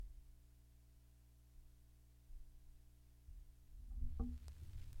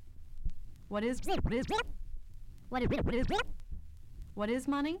What is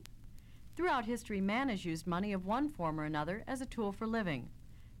money? Throughout history, man has used money of one form or another as a tool for living.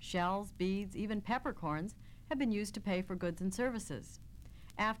 Shells, beads, even peppercorns have been used to pay for goods and services.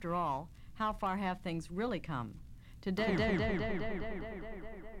 After all, how far have things really come? Today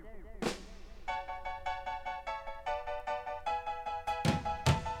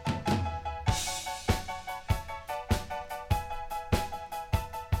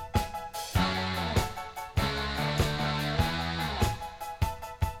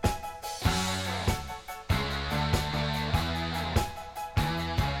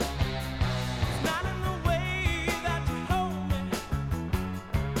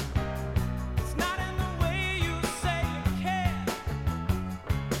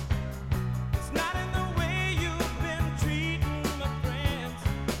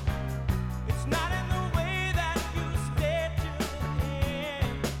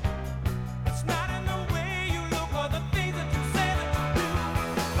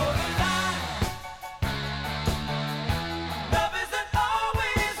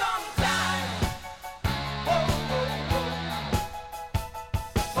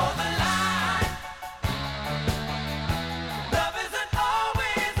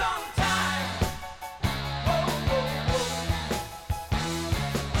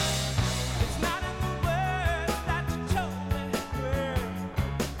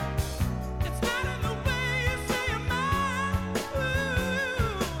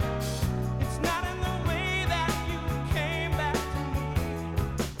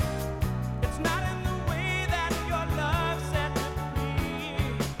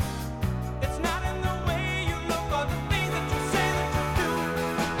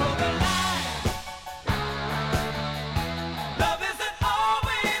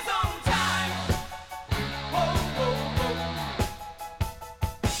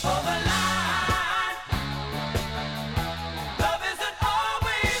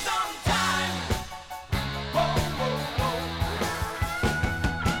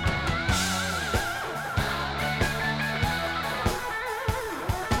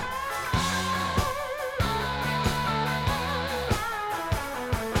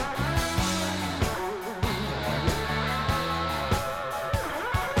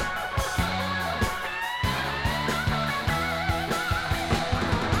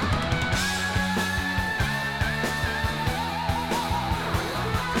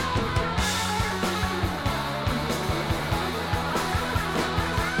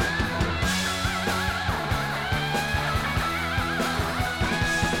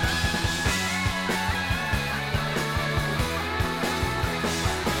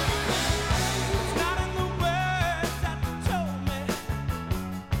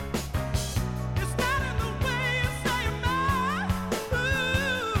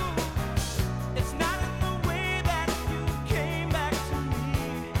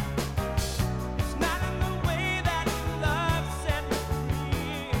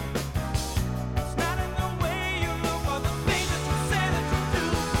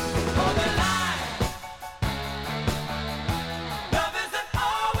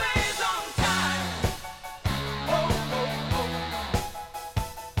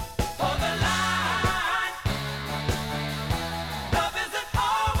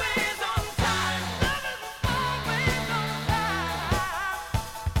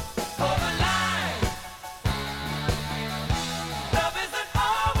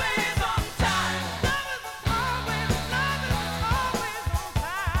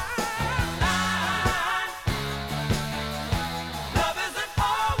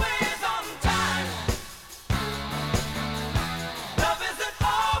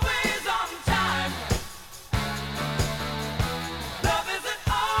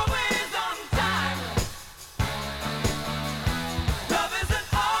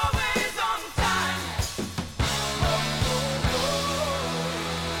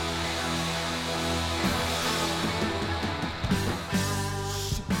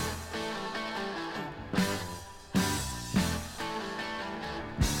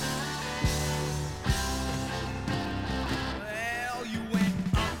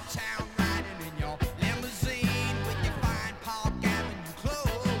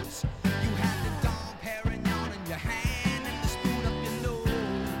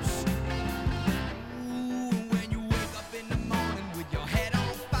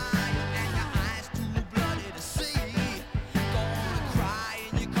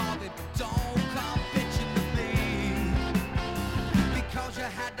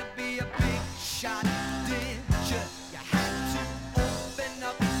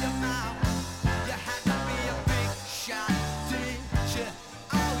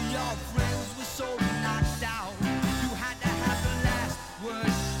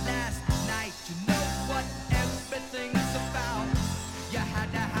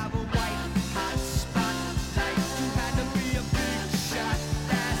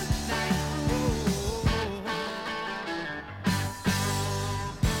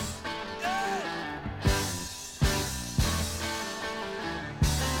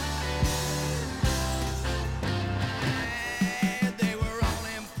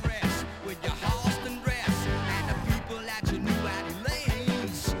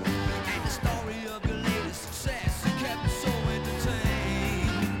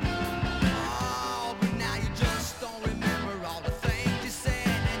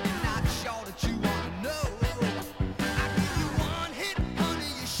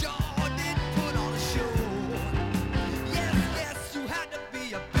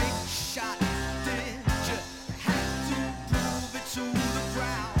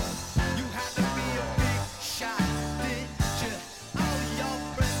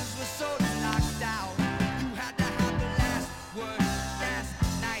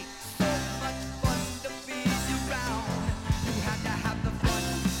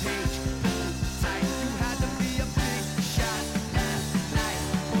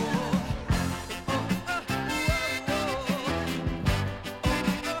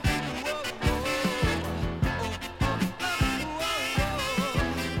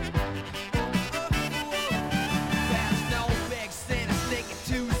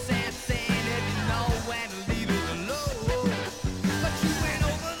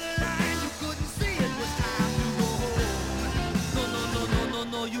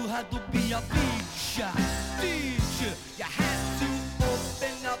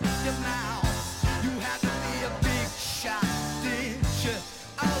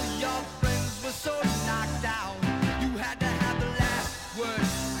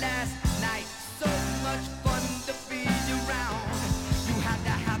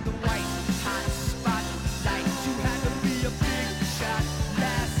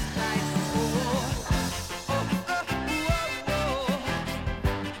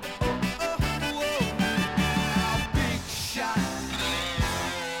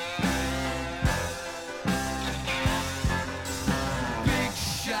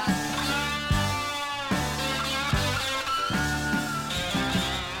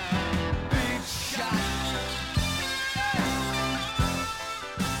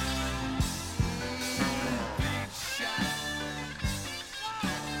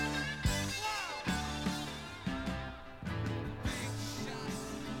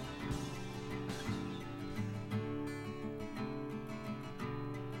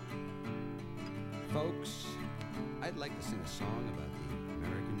folks. I'd like to sing a song about the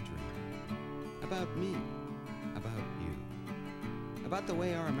American dream. About me. About you. About the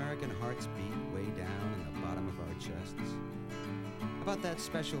way our American hearts beat way down in the bottom of our chests. About that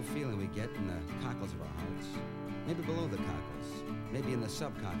special feeling we get in the cockles of our hearts. Maybe below the cockles. Maybe in the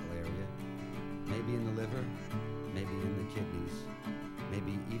subcockle area. Maybe in the liver. Maybe in the kidneys.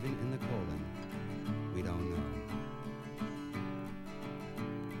 Maybe even in the colon. We don't know.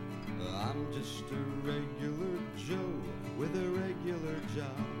 I'm just a regular Joe with a regular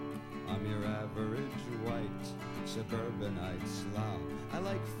job. I'm your average white suburbanite slob. I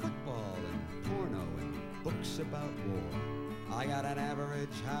like football and porno and books about war. I got an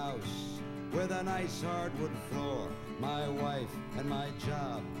average house with a nice hardwood floor. My wife and my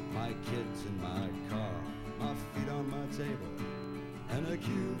job, my kids and my car. My feet on my table and a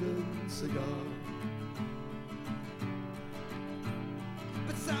Cuban cigar.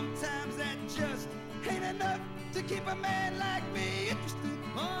 But sometimes that just ain't enough to keep a man like me interested.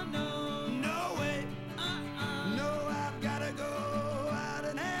 Oh no, no way. No, I've gotta go out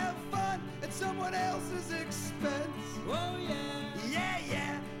and have fun at someone else's expense. Oh yeah, yeah,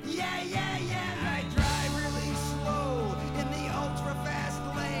 yeah, yeah, yeah, yeah. I drive really slow in the ultra fast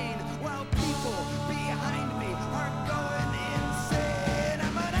lane while people behind me are going insane.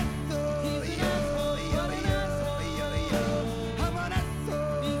 I'm an asshole, yo, yo, yo, yo, yo. I'm an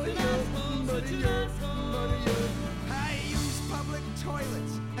asshole, yo. I use public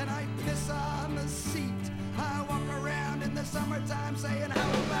toilets and I piss on the seat. I walk around in the summertime saying,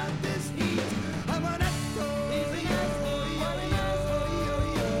 how about this heat? I'm an asshole, yo, yo, yo,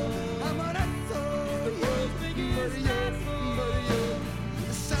 yo. I'm an asshole, yo, yo, yo.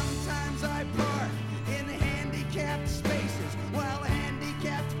 Sometimes I park in handicapped spaces while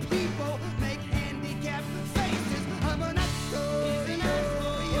handicapped people make handicapped faces. I'm an asshole, yo,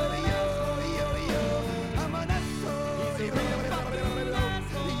 yo, yo, yo, yo. I'm an asshole, yo,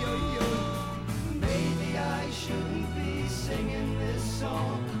 yo, yo. Maybe I shouldn't be singing this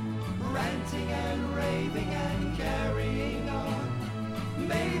song, ranting and raving and carrying on.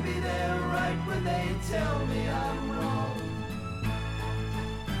 Maybe they're right when they tell me I'm wrong.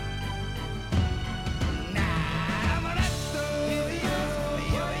 Nah, I'm an asshole, yo, yo,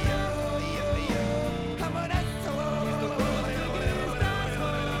 yo, yo, yo. I'm an asshole.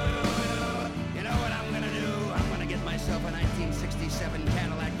 You know what I'm gonna do? I'm gonna get myself a 1967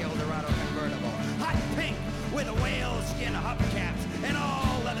 Cadillac Eldorado convertible, hot pink with whale skin hubcaps and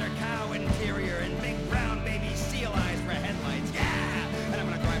all leather cow interior and big brown baby seal eyes for headlights. Yeah! And I'm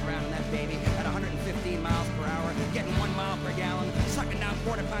gonna drive around in that baby at 115 miles per hour, getting 1 mile per gallon, sucking down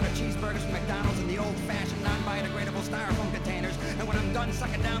quarter-pounder cheeseburgers from McDonald's in the old-fashioned non-biodegradable styrofoam containers. And when I'm done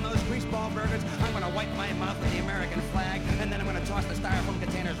sucking down those greaseball burgers, I'm gonna wipe my mouth with the American flag, and then I'm gonna toss the styrofoam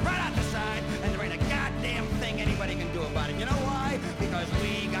containers right out the side, and there ain't a goddamn thing anybody can do about it. You know why? Because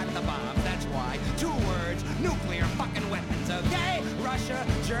we got the bombs, that's why. 2 words, nuclear fucking weapons, okay? Russia,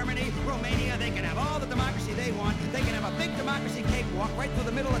 Germany, Romania, they can have all the democracy they want. They can have a big democracy cakewalk right through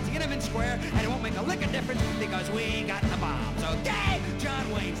the middle of Tiananmen Square, and it won't make a lick of difference because we got the bombs, okay? John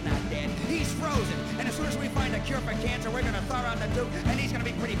Wayne's not dead. He's frozen. And as soon as we find a cure for cancer, we're gonna thaw out the Duke, and he's gonna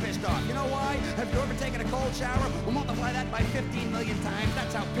be pretty pissed off. You know why? Have you ever taken a cold shower? We'll multiply that by 15 million times.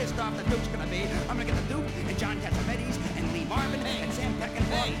 That's how pissed off the Duke's gonna be. I'm gonna get the Duke and John Cassavetes and Lee Marvin and Sam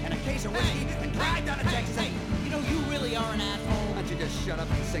Peckinpah and a case of whiskey and drive down to Texas. Hey, you know you really are an asshole. Why don't you just shut up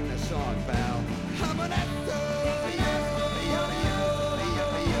and sing the song, pal? I'm an asshole, yo, yo, yo, yo,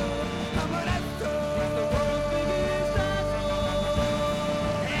 yo. I'm an asshole. The world's biggest asshole.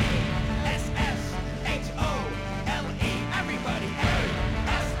 A-S-S-H-O-L-E. Everybody,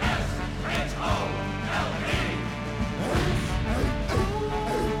 A-S-S-H-O-L-E.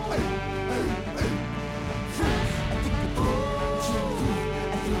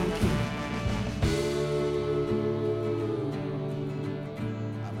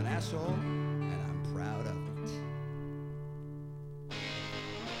 I'm an asshole, and I'm proud of it.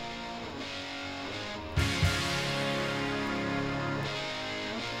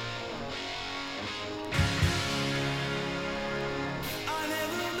 I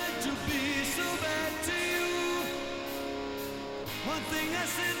never meant to be so bad to you. One thing I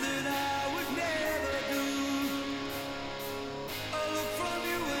said that I would never do. A look from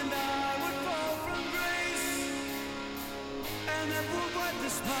you and I would fall from grace, and that would wipe the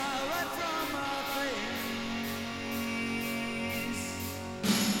smile right from my face.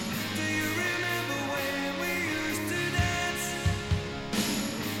 Do you remember when we used to dance?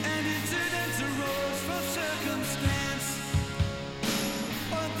 And incidents arose from circumstance.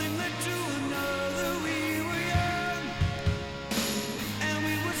 One thing led to another, we were young, and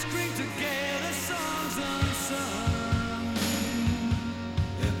we would scream together songs.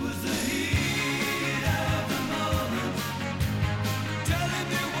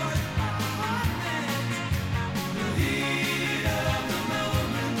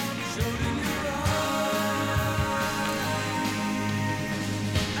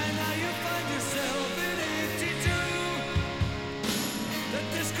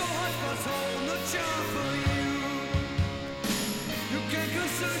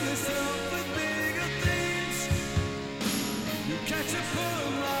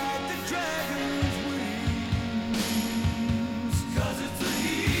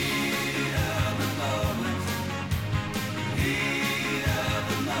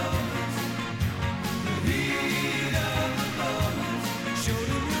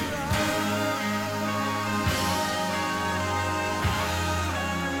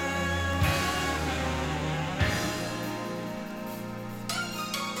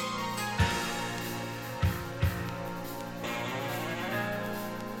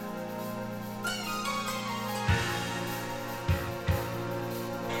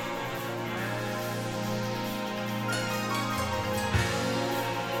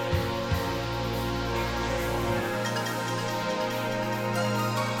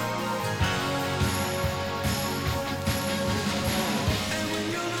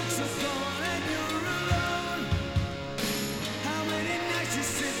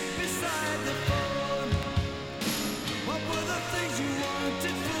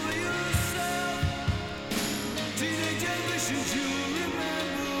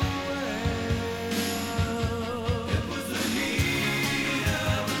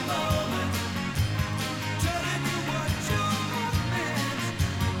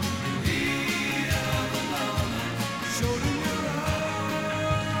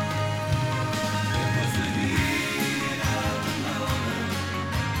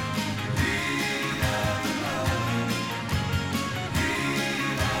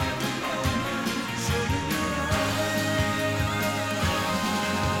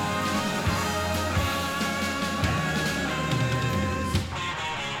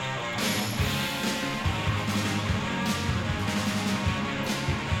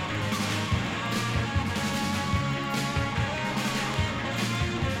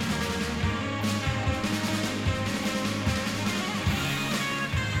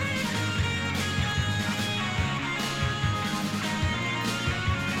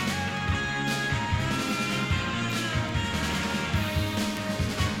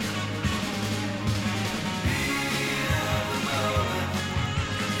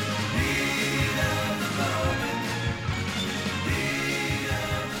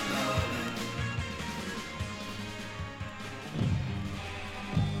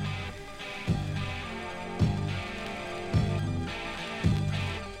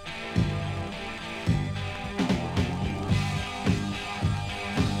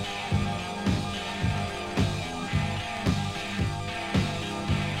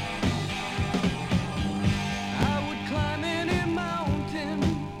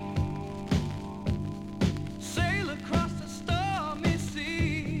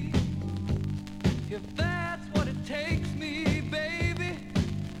 If that's what it takes me, baby,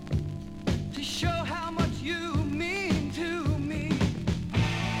 to show how much you mean to me.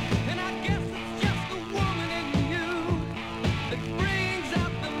 And I guess it's just the woman in you that brings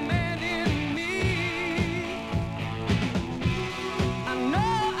out the man in me. I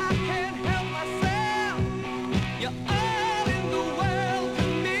know I can't help myself. You're all in the world to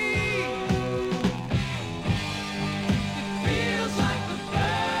me. It feels like the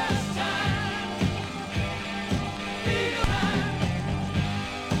first time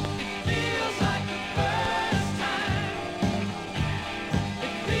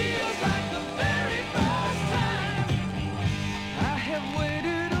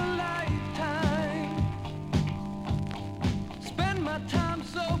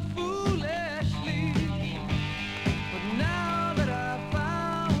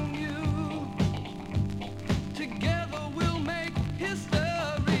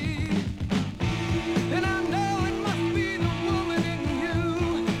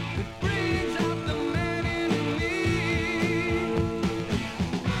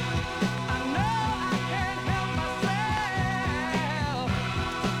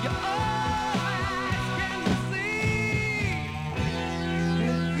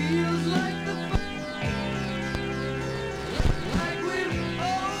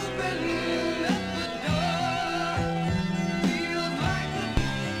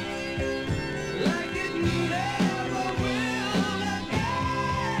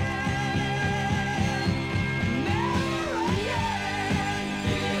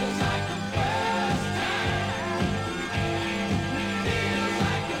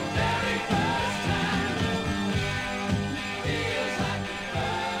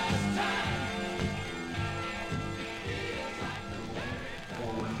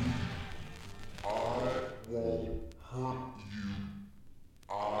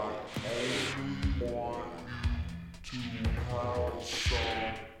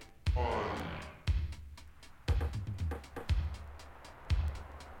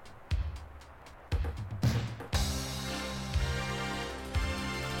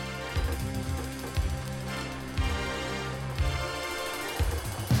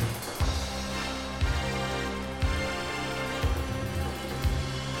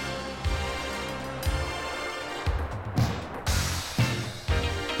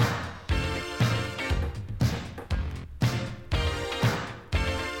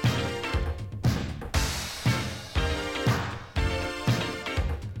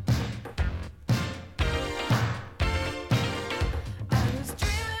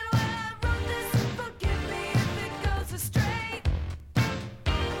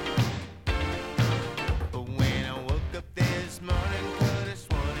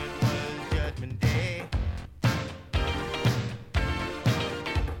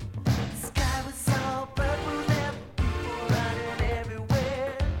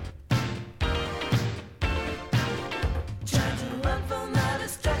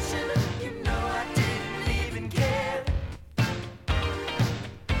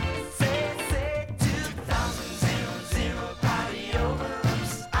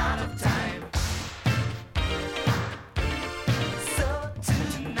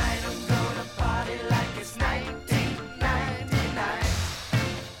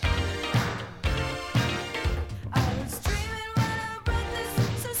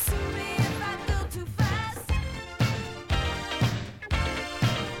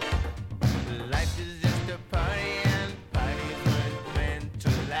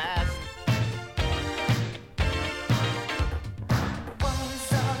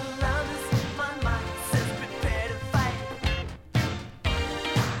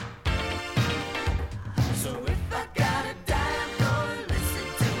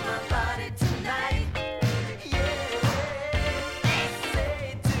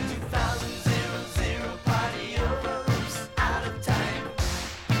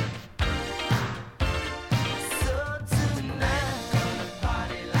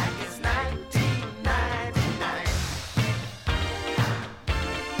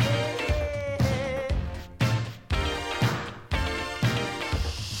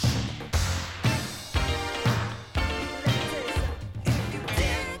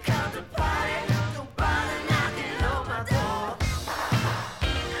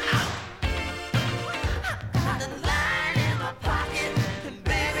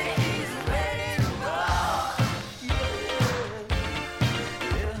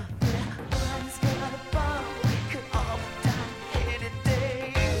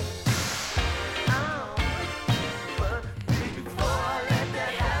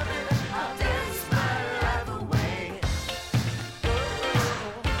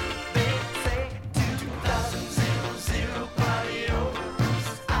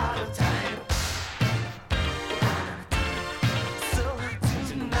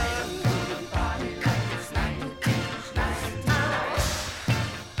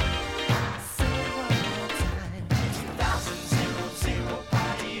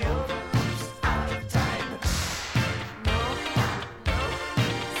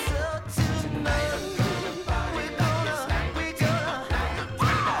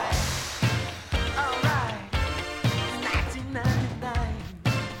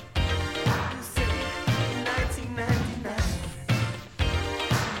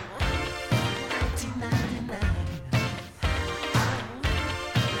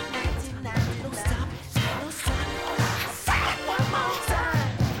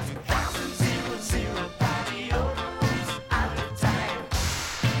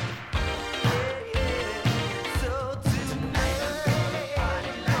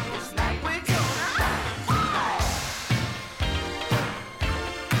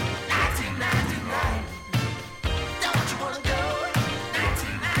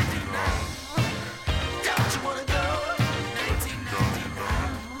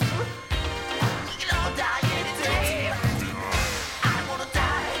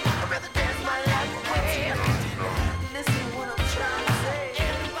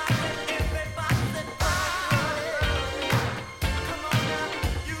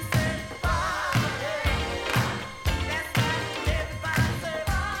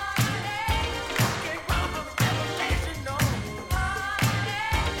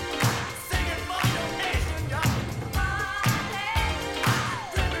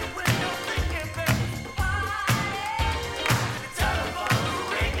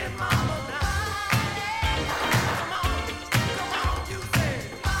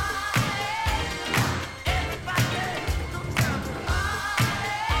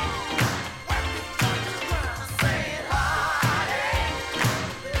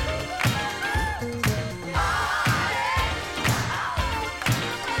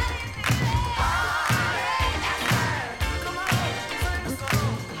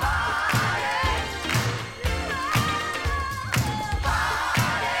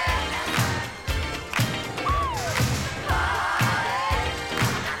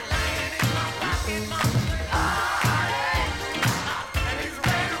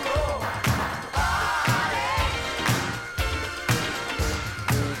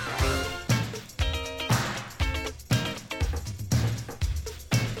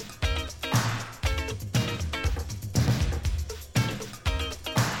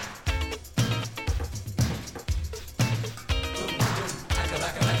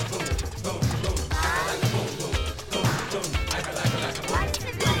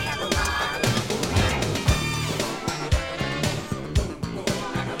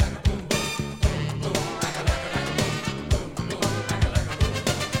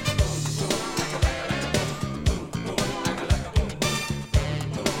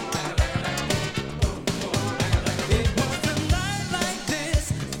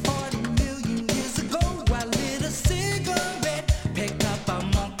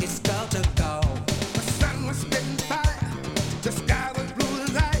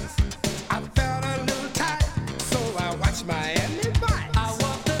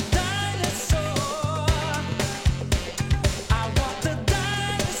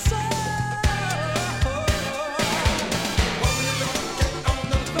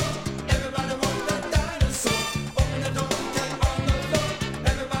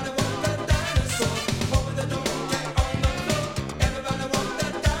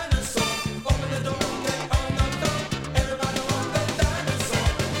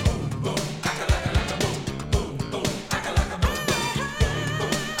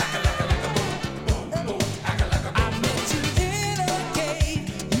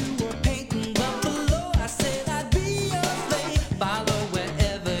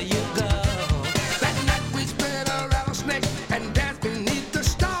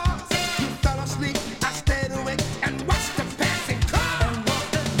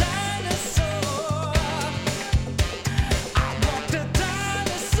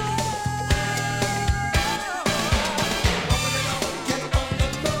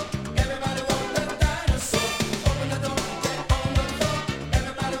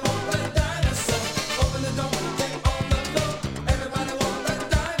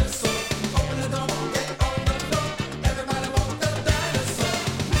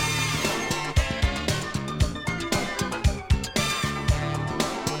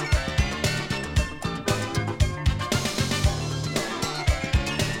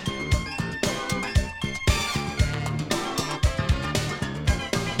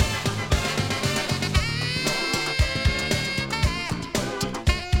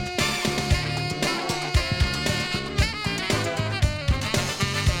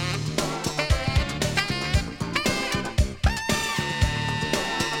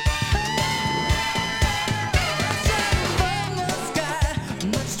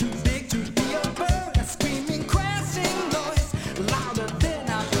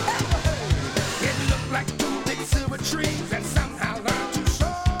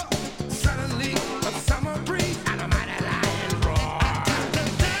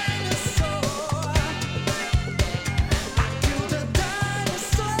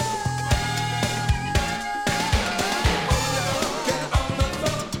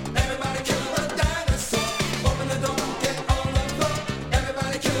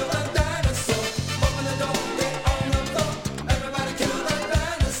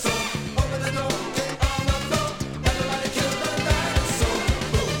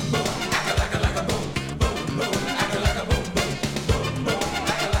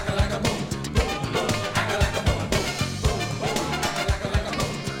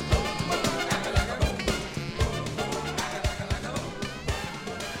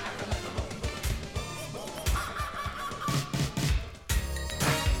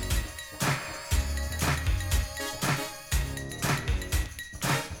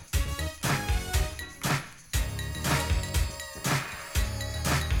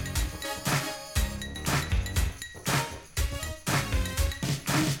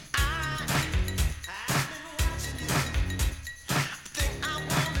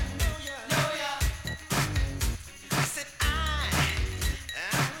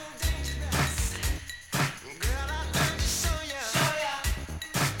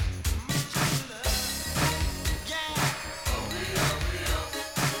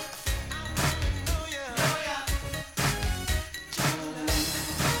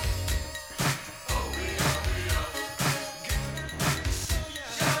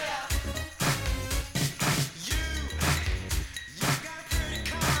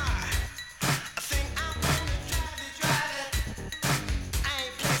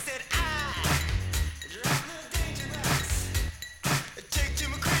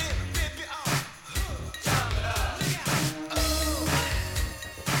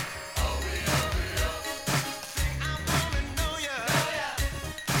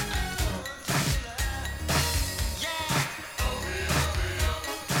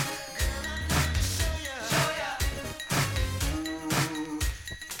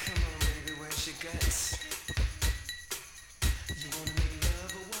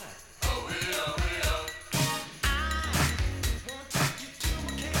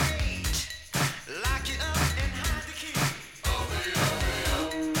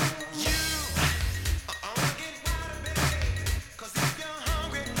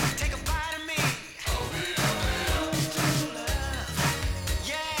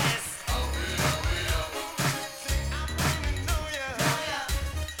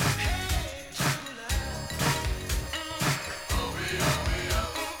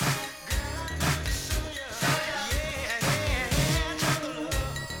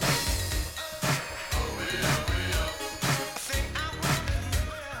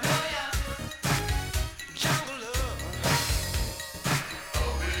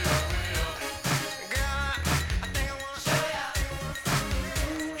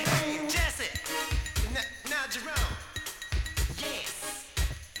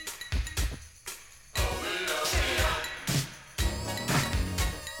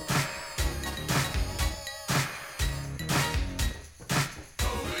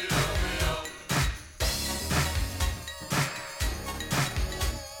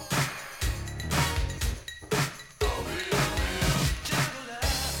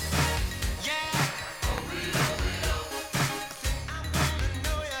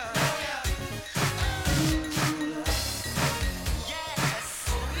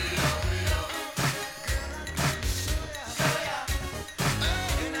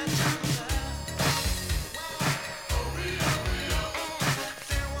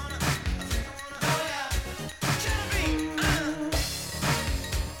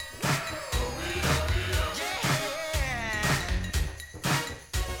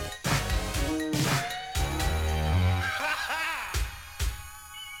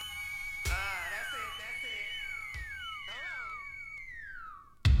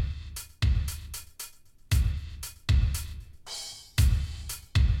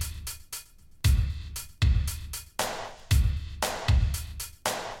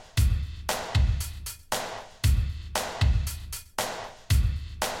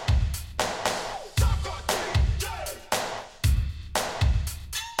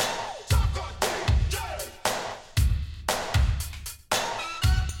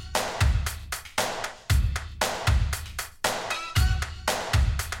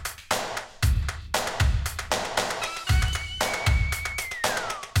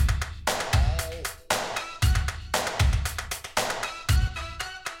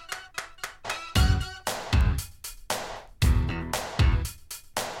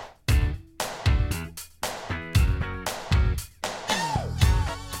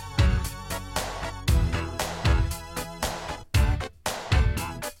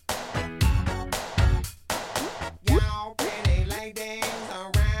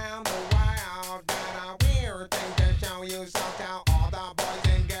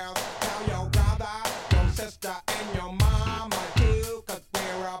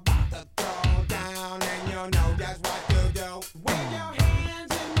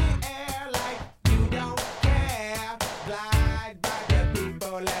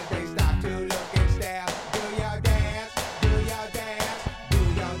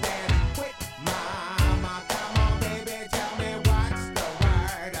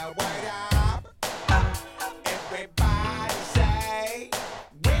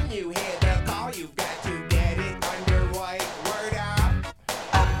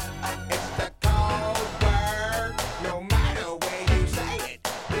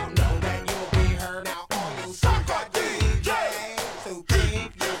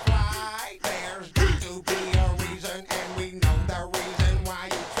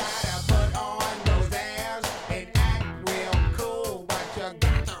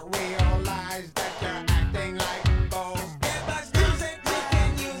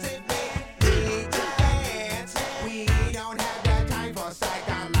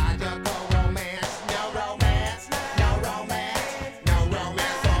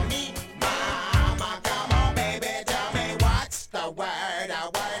word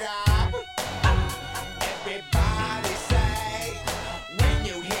up, word up. Everybody say, when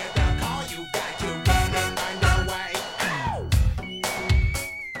you hear the call, you got to get it underway. Ow!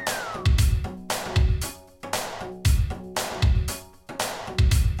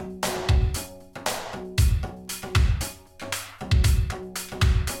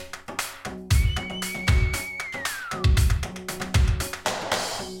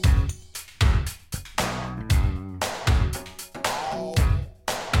 Oh.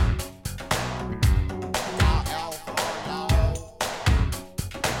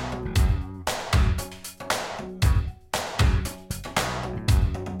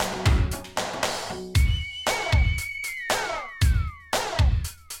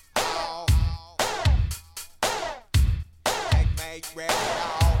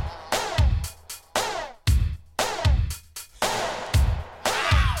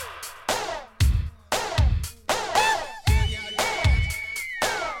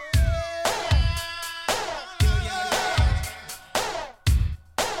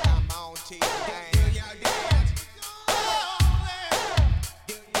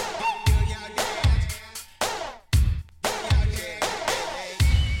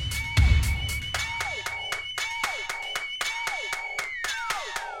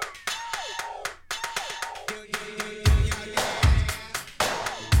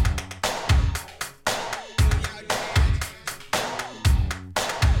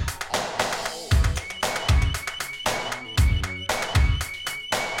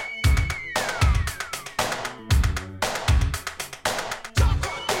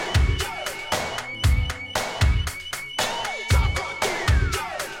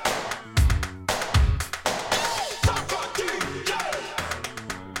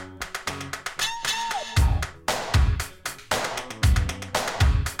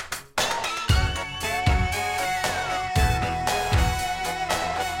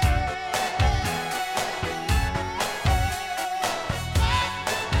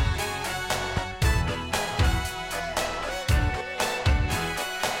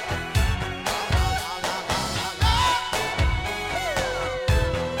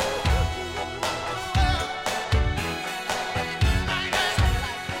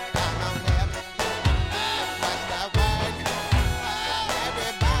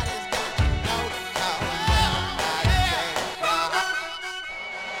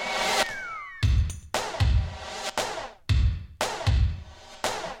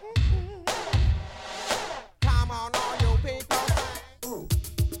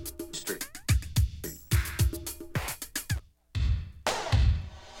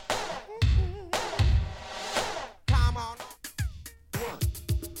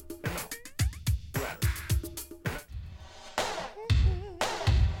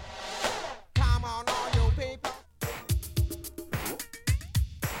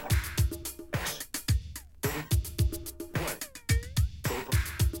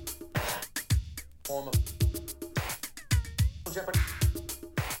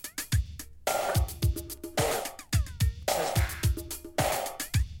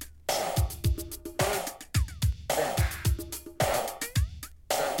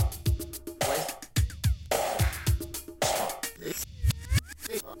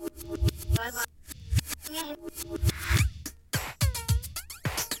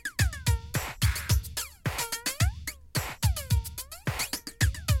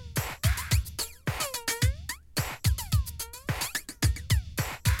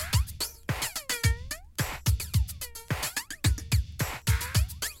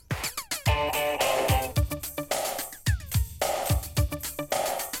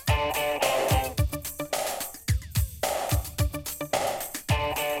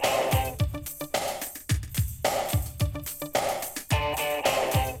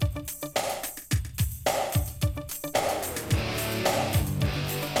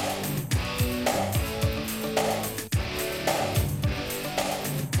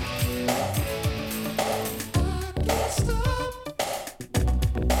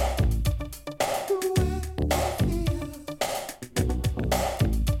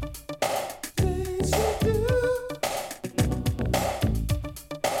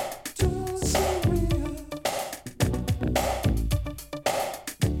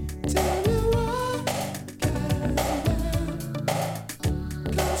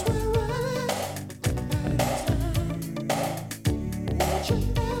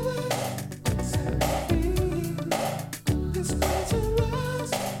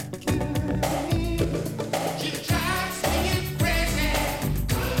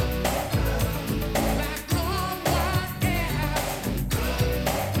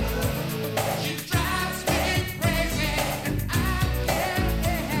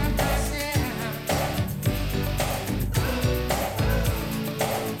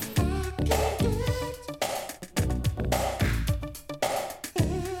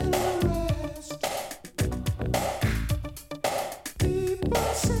 It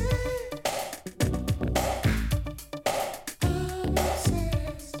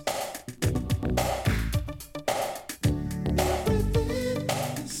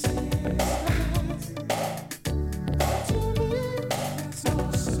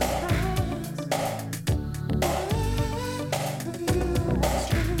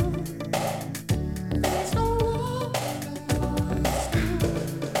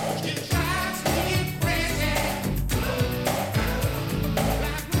drives me crazy,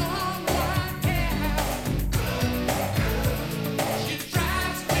 like no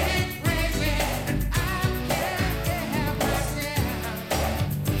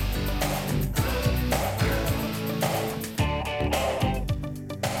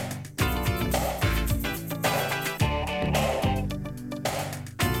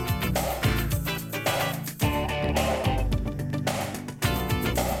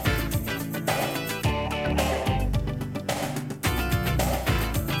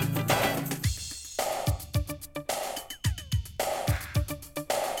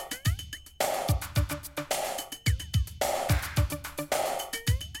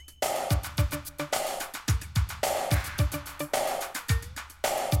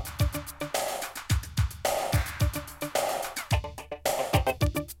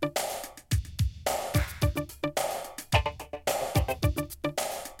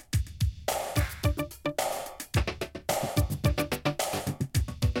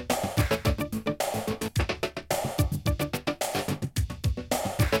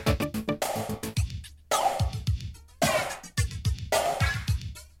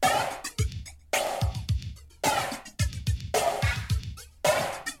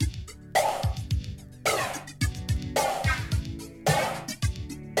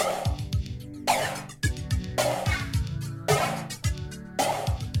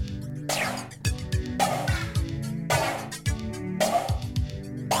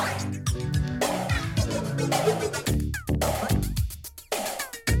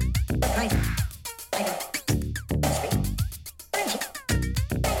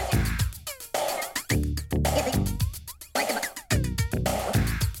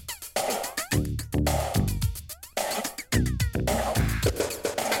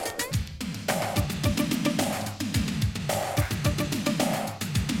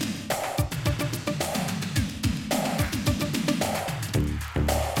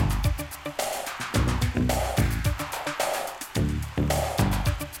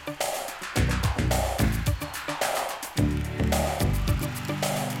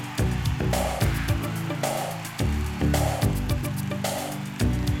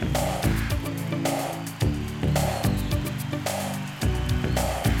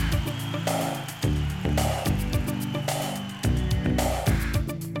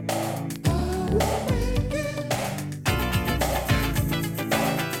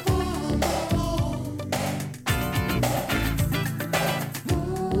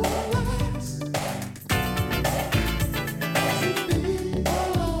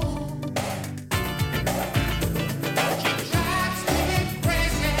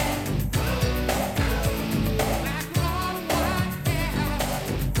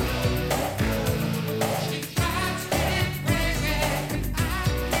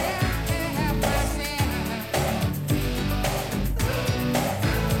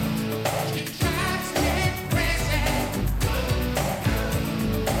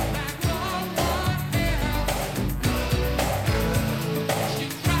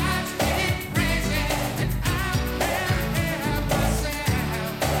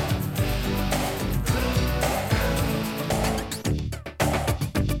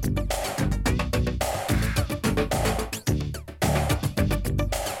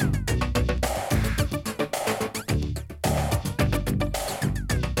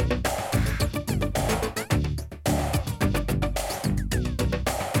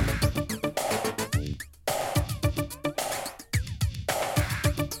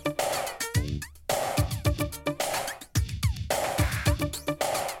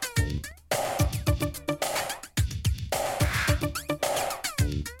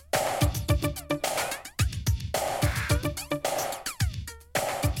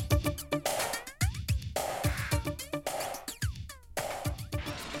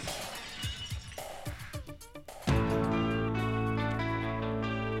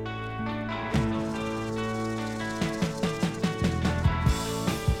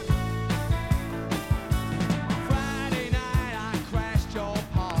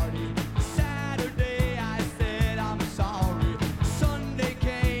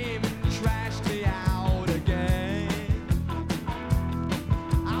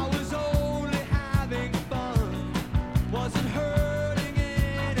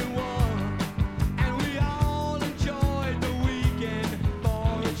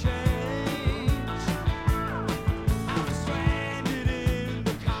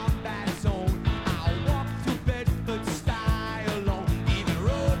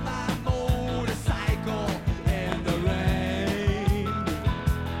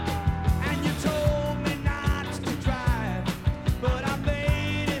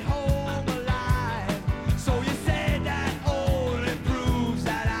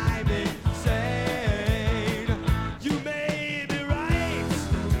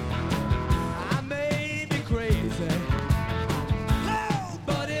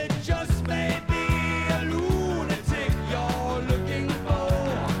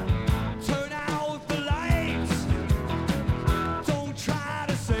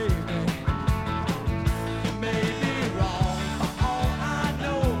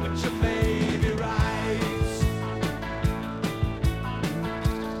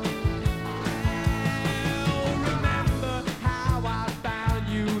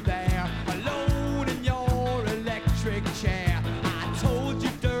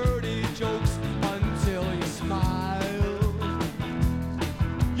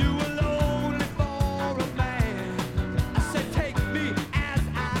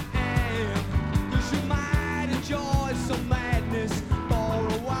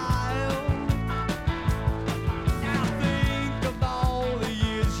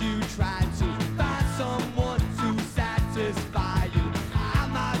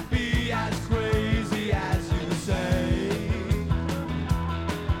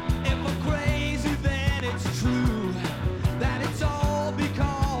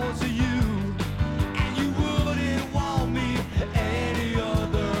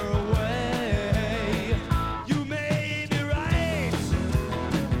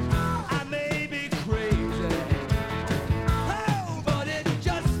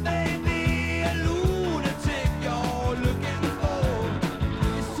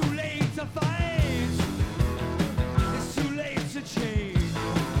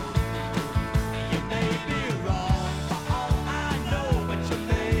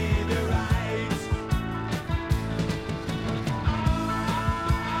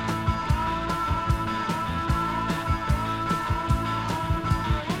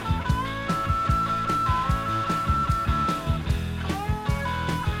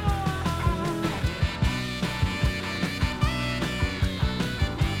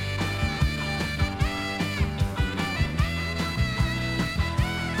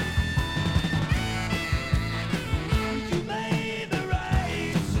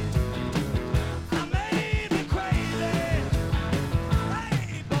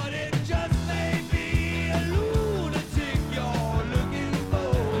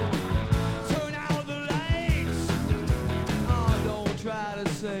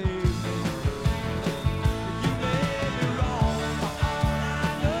save me. You may be wrong, for all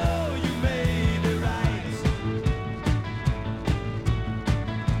I know, you may be right.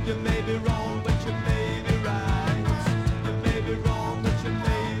 You may be wrong, but you may be right. You may be wrong, but you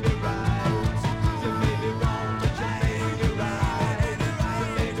may be right. You may be wrong, but you may be right. You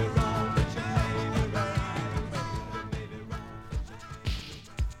may be wrong, but you may be right. You may be wrong, but you may be right.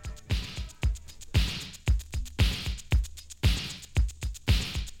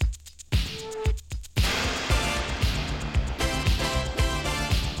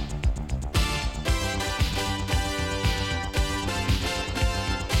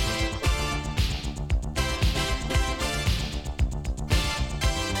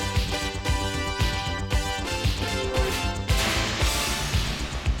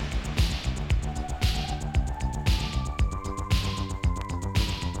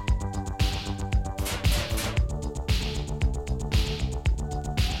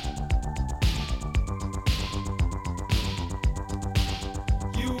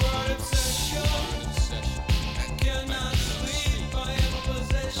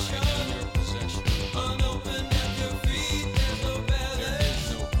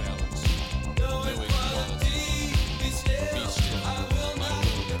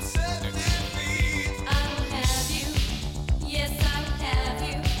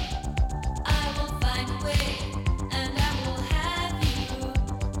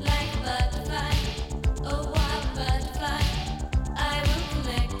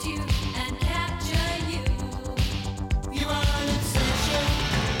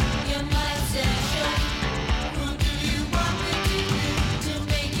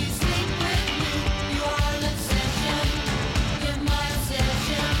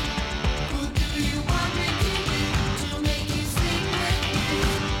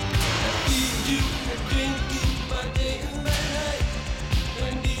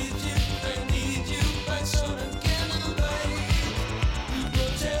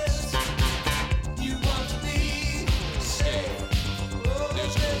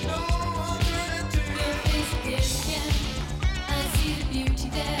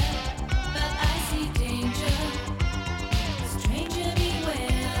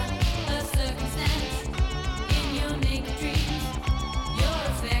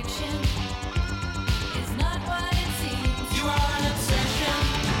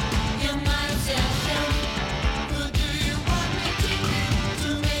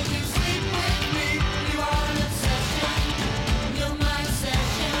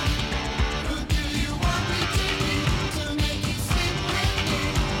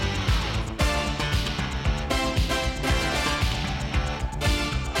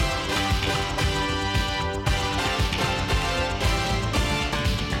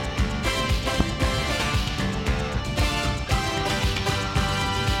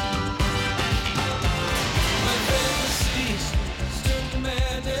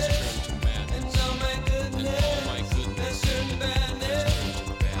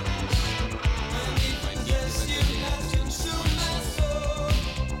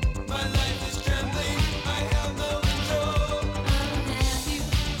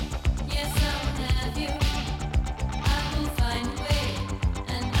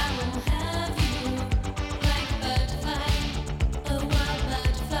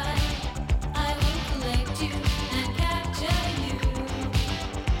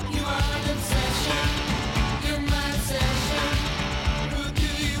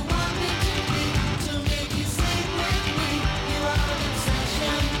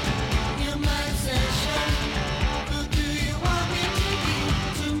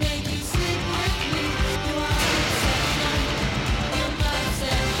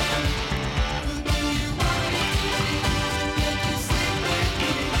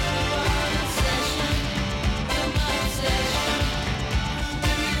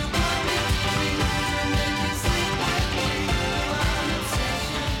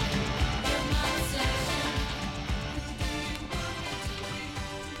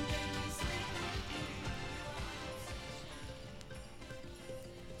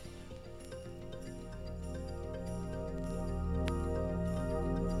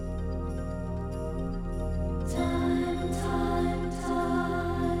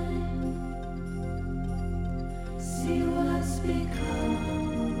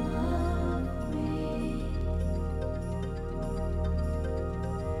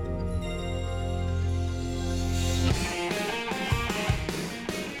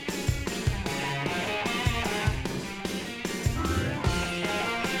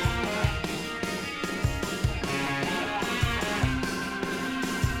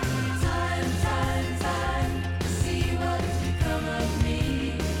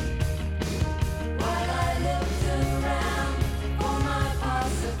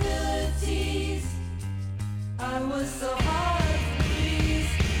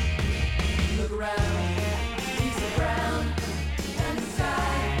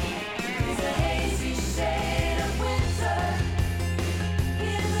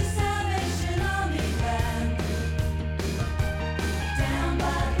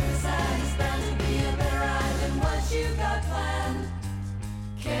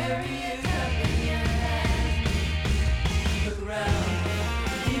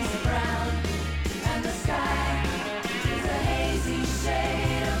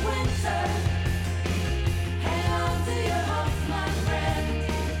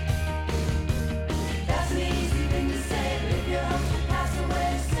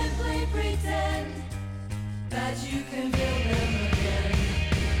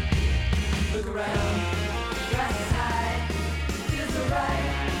 Look around, grass is high, feels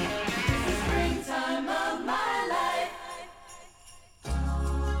alright.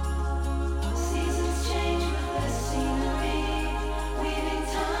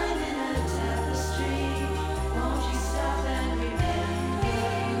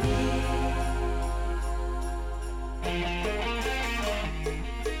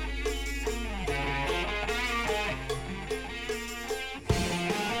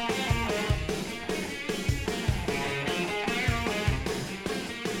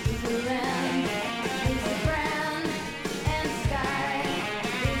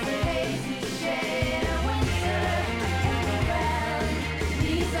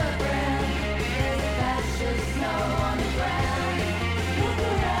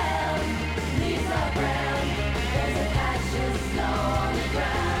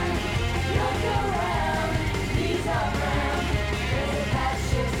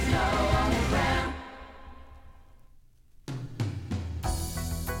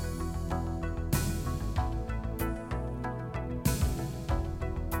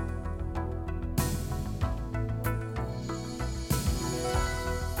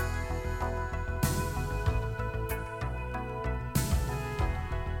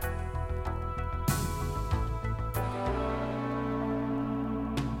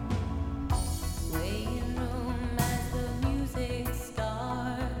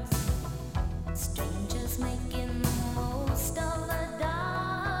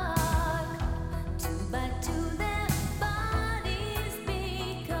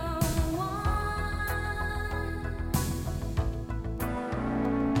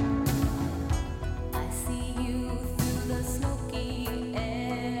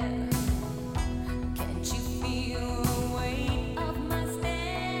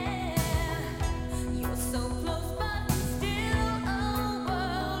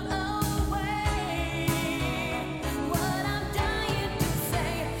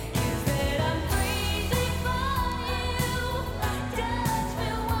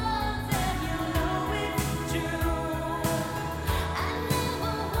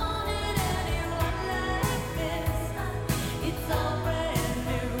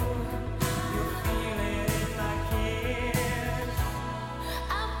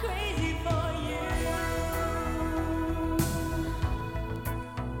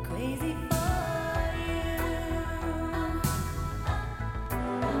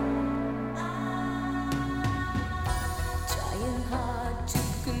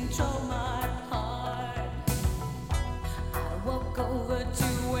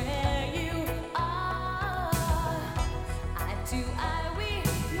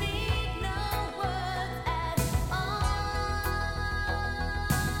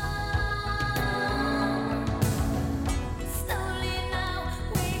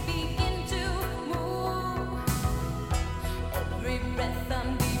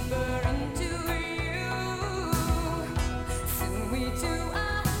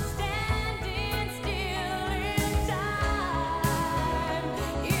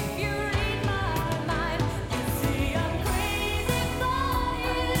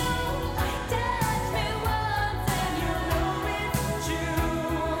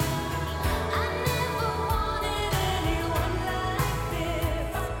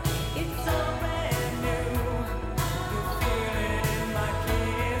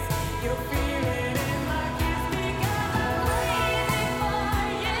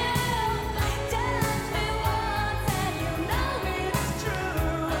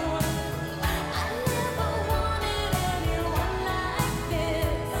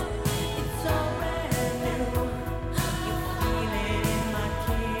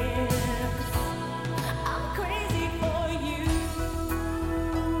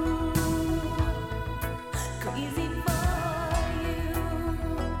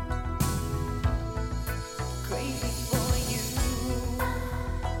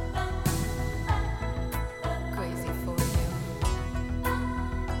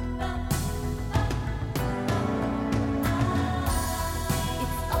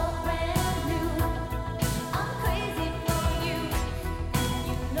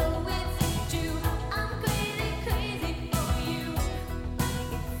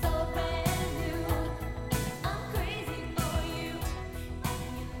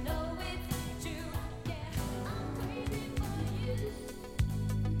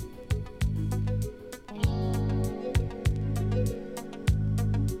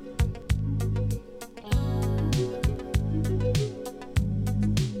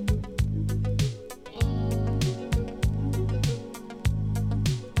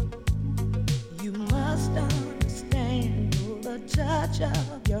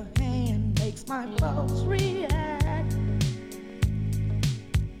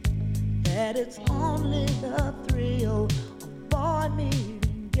 that it's only the thrill of boy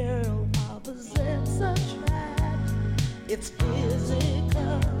meeting girl opposites attract. It's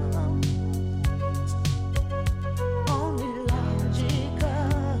physical, only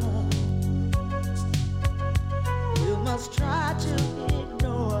logical. You must try to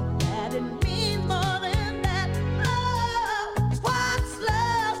ignore that it means more than that. Oh, what's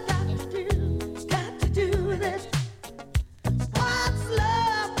love got to do with it? What's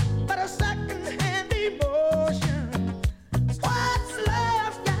love but a second-hand emotion? What's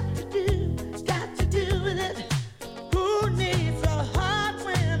love got to do with it? Who needs a heart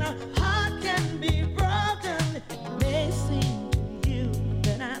when a heart can be broken? It may seem to you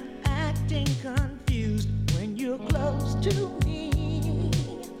that I'm acting confused when you're close to me.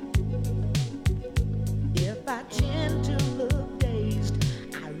 If I tend to look dazed,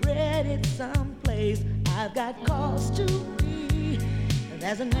 I read it someplace. I've got cause to be.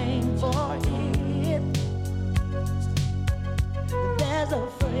 There's a name for it. There's a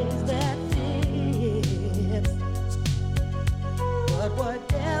phrase that fits. But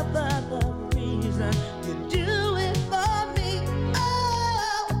whatever the reason, you do it for me.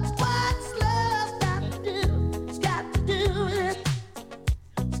 Oh, what's love got to do with it?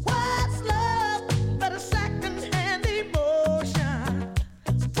 What's love but a second-hand emotion?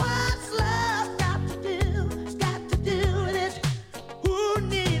 What's love got to do with it? Who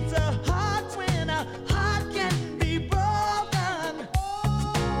needs a heart when a heart can be broken?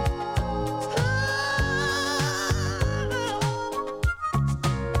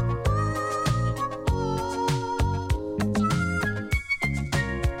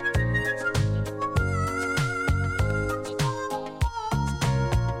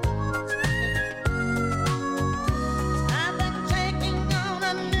 I've been taking on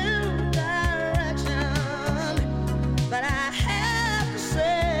a new direction, but I have to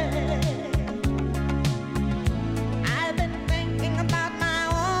say, I've been thinking about my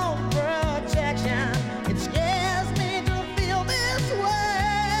own protection. It scares me to feel this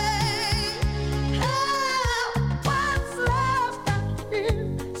way. Oh, what's love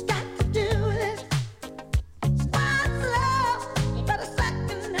got to do with it? What's love but a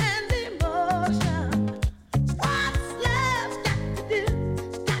second-hand emotion? What's love got to do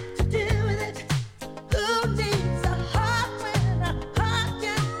with it? Who needs a heart when a heart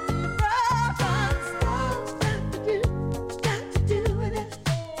can be broken? What's love got to do with it?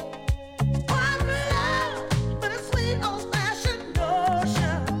 What's love but a sweet old-fashioned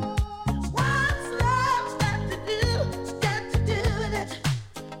notion? What's love got to do with it?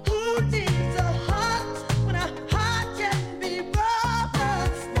 Who needs a heart when a heart can be broken?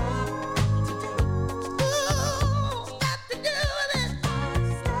 Ooh, got to do with it.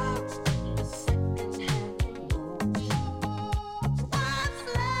 What's love? A second-hand emotion. What's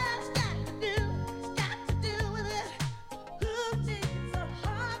love got to do with it? Who needs a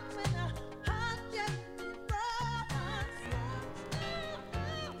heart when a heart can be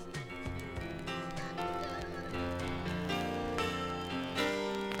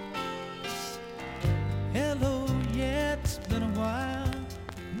Hello, yeah, it's been a while.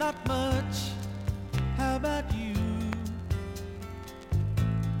 Not much. How about you?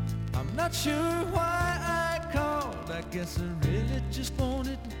 I'm not sure why I called. I guess I really just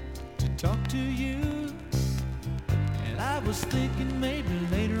wanted to talk to you. And I was thinking maybe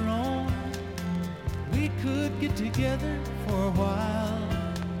later on we could get together for a while.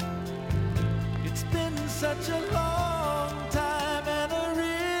 It's been such a long time and I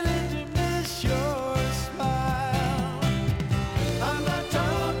really do miss your smile. I'm not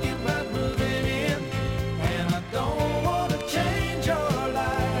talking about moving in and I don't want to change your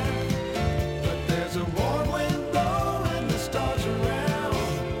life, but there's a warm wind blowing the stars around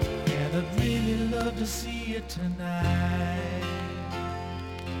and I'd really love to see you tonight.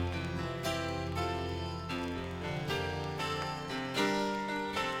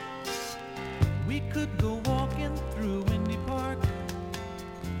 We could go walking through Windy Park,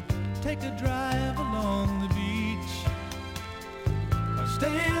 take a drive along the beach, or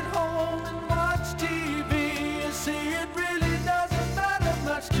stay at home and watch TV. You see, it really doesn't matter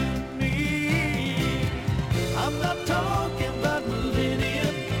much to me. I'm not talking about moving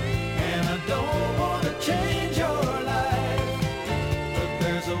in, and I don't want to change your life, but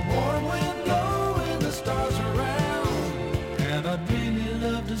there's a warm wind blowing the stars around, and I'd really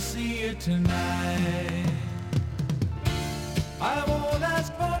love to see you tonight. I won't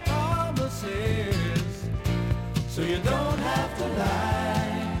ask for promises, so you don't have to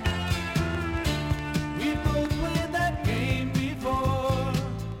lie. We both played that game before.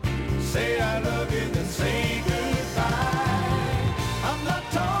 Say I love you, then say goodbye. I'm not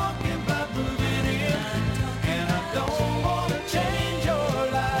talking about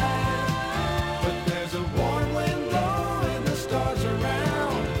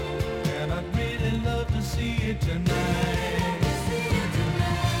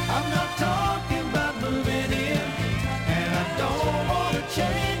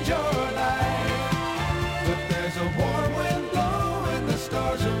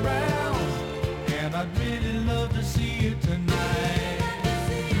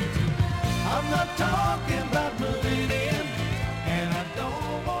not talking about moving in, and I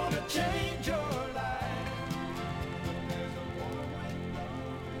don't wanna change your life. There's a warm wind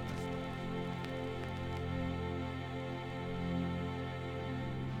blowing the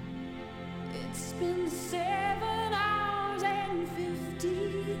It's been 7 hours and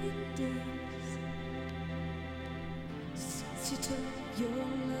 15 days since you took your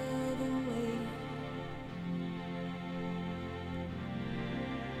love away.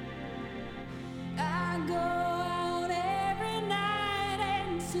 I go out every night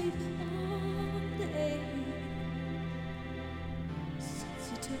and sleep all day since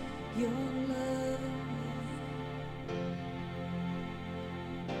you took your love away.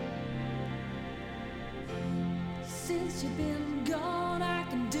 Since you've been gone, I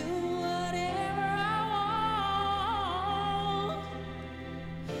can do whatever I want.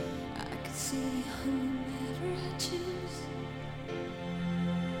 I can see whomever I choose.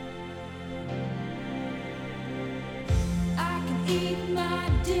 I can eat my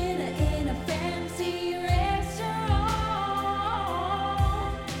dinner in a fancy restaurant,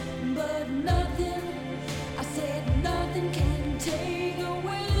 but nothing, I said nothing can take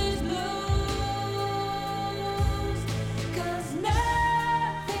away these blues, 'cause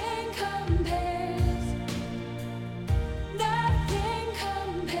nothing compares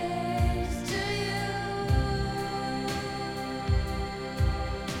to you.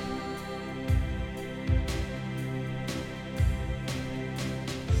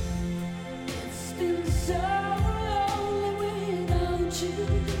 It's been so lonely without you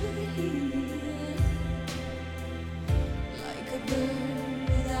here, like a bird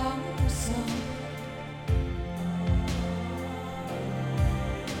without a song.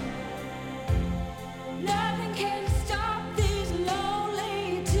 Nothing can stop these lonely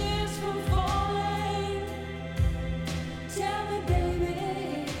tears from falling. Tell me, baby,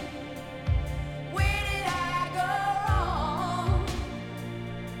 where did I go wrong?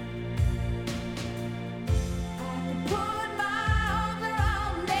 I could put my arms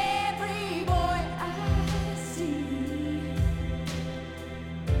around every boy I see.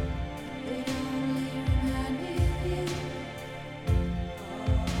 They only remind me of you.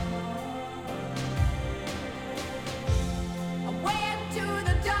 I went to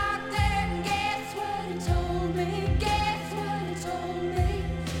the doctor and guess what he told me? Guess what he told me?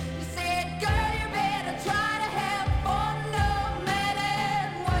 He said, girl, you better try to have fun no matter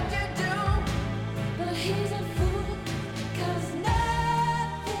what you do. But he's a fool, 'cause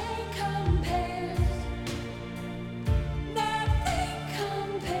nothing compares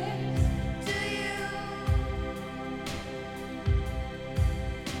to you.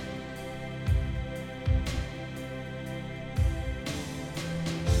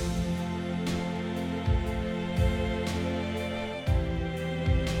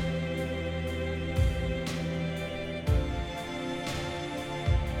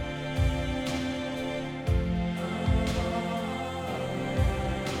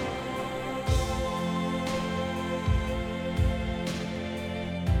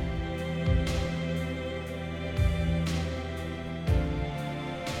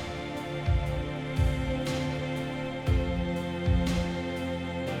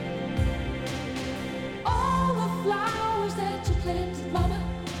 All the flowers that you planted, Mama,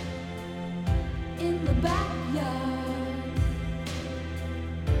 in the backyard,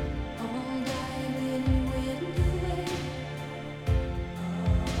 all died when you went away.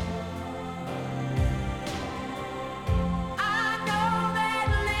 I know that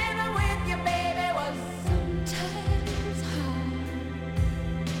living with your baby was sometimes hard,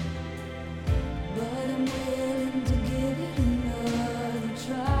 but I'm willing to give it another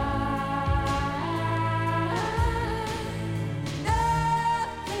try.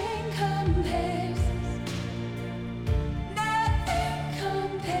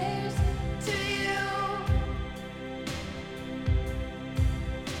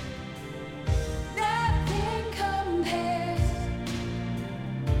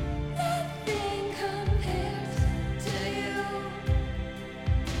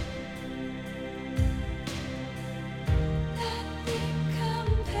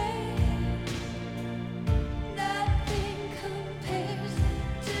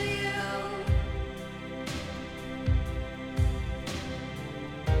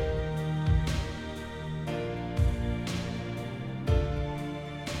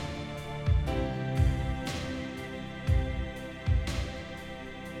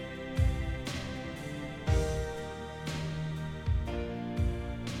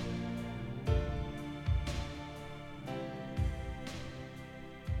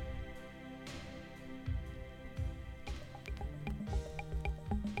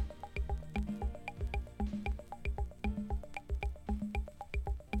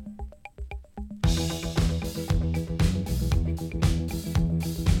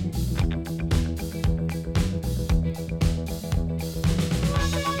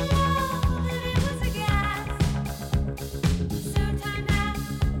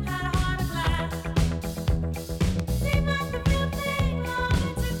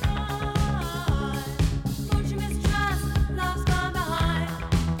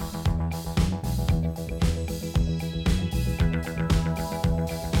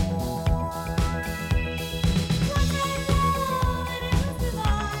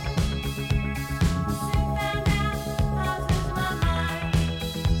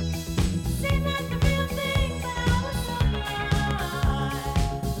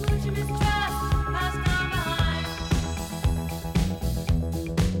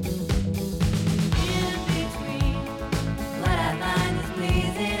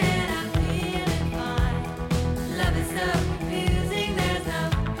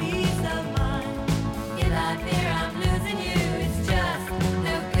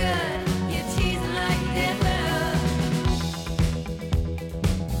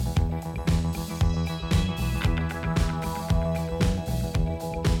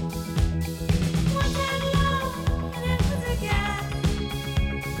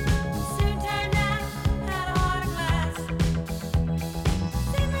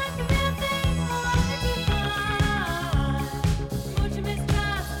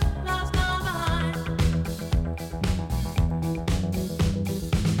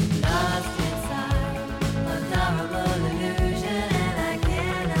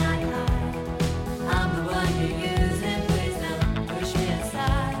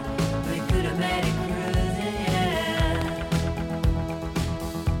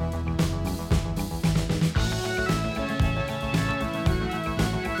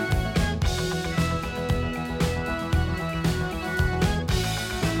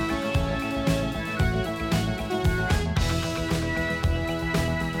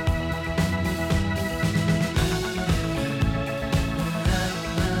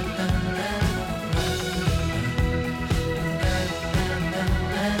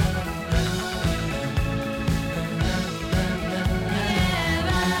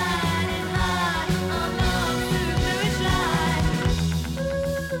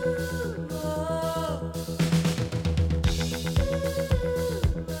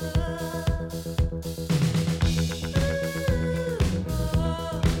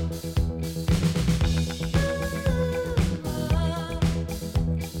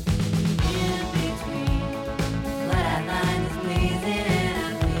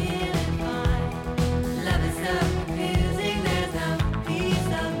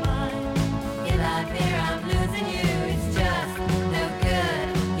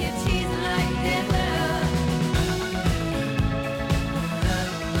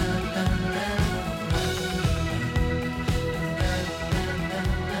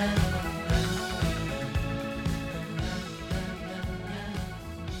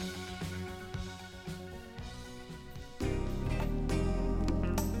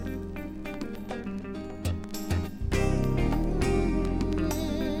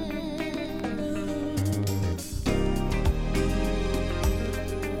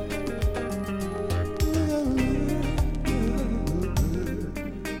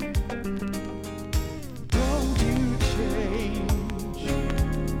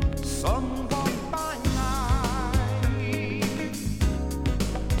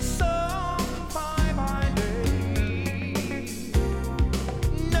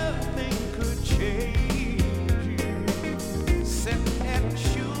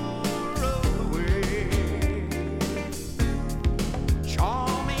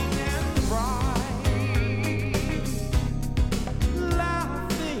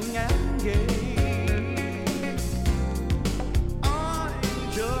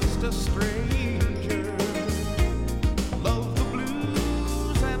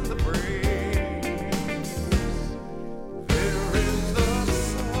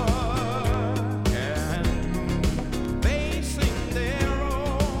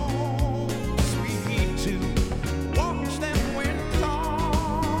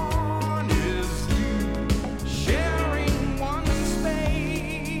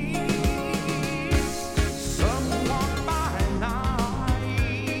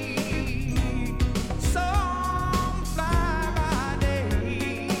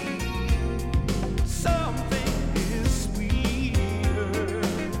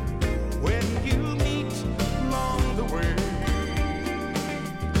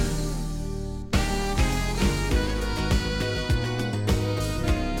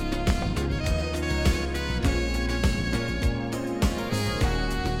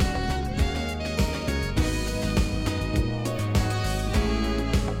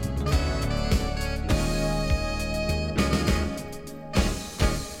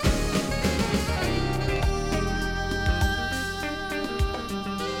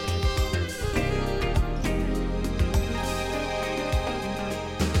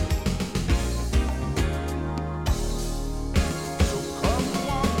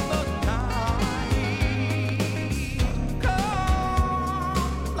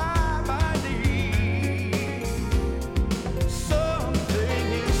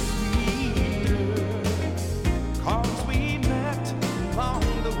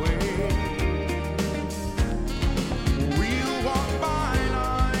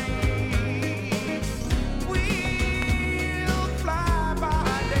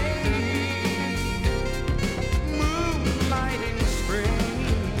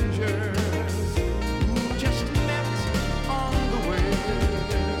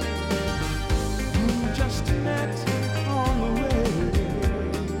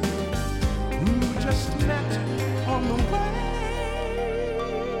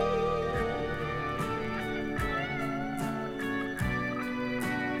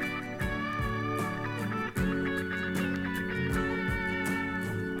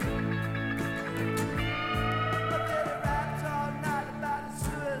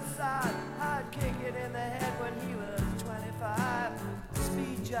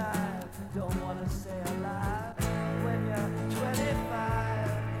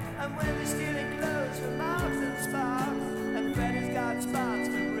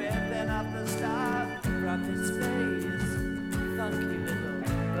 stop from his face. Funky little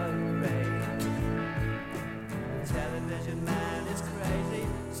bouquet. The television man is crazy.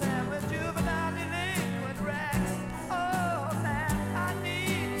 Sam with juvenile delinquent Rex. Oh man, I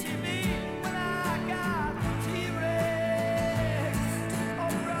need TV when I got T-Rex.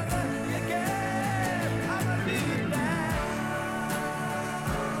 Oh brother, you can't. I'm a new man.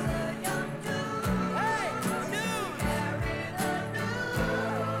 Hey, news.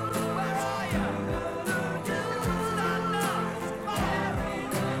 Where are you? Stand up.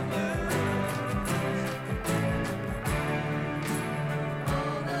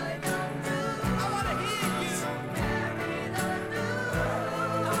 I wanna hear you.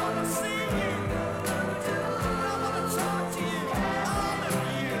 I wanna see you. I wanna talk to you. All of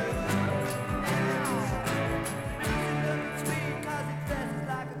you. Music looks sweet 'cause he dresses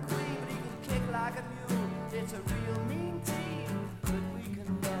like a queen, but he can kick like a mule. It's a real mean team, but we can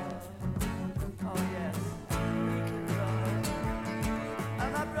love. Oh yes, we can love.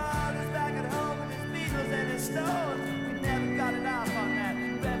 And my brother's back at home with his Beatles and his Stones. We never got it off on that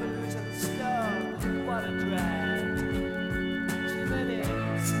revolution stuff. What a drag. Too many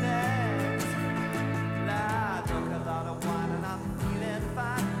snacks. Nah, I drunk a lot of wine and I'm feeling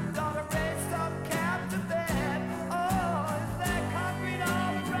fine. Gonna raise some cap to bed. Oh, is there concrete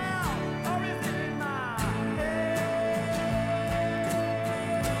all around? Or is it in my head?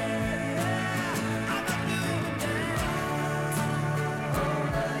 Yeah, I'm a new man.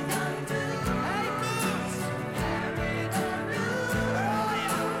 Hey, Moose! Where are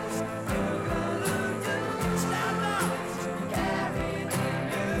you? Stand up!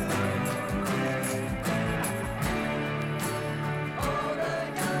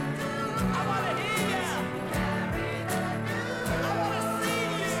 I wanna hear you. I wanna see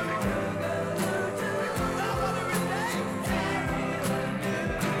you. I wanna relate.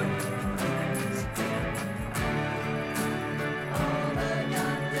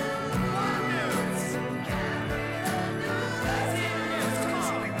 One news. Let's hear the news. Come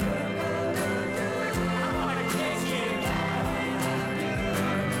on. I wanna kick you.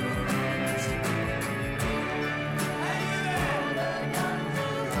 Hey, you there.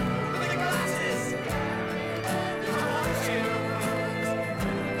 Look at the glasses. I want you.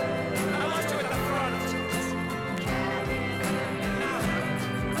 I want you at the front. Now.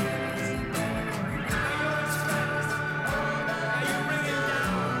 Are you bring it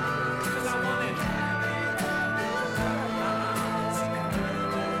down? 'Cause I want it.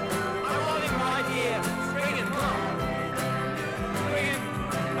 I want it right here. Bring it, come on. Bring it.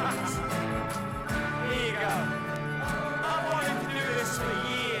 Here you go. I've wanted to do this for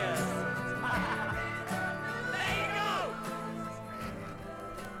years. There you go.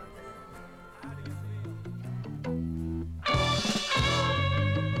 How do you feel?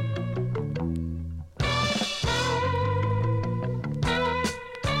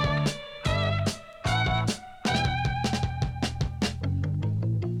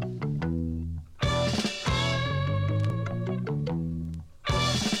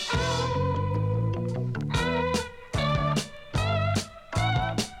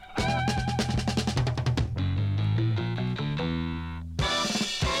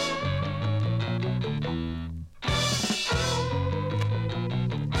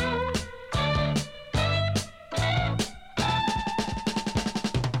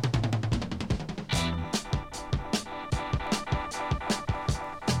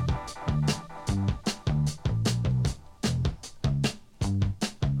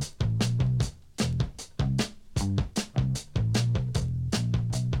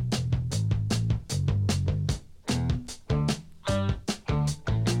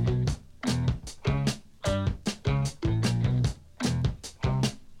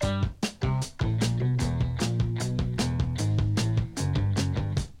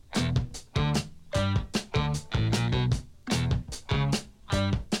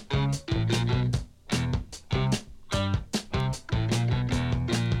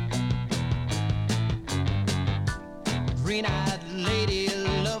 Green-eyed lady,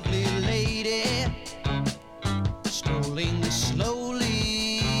 lovely lady, strolling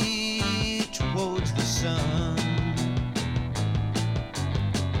slowly towards the sun.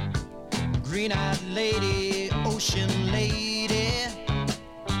 Green-eyed lady, ocean lady,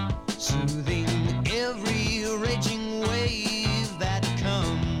 soothing every raging wave that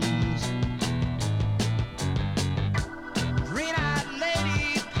comes. Green-eyed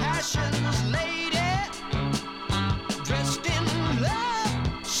lady, passion's lady, dressed in love,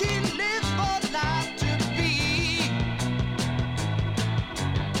 she lives for life to be.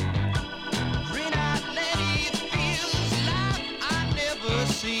 Green-eyed lady feels life I never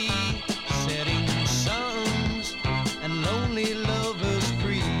see.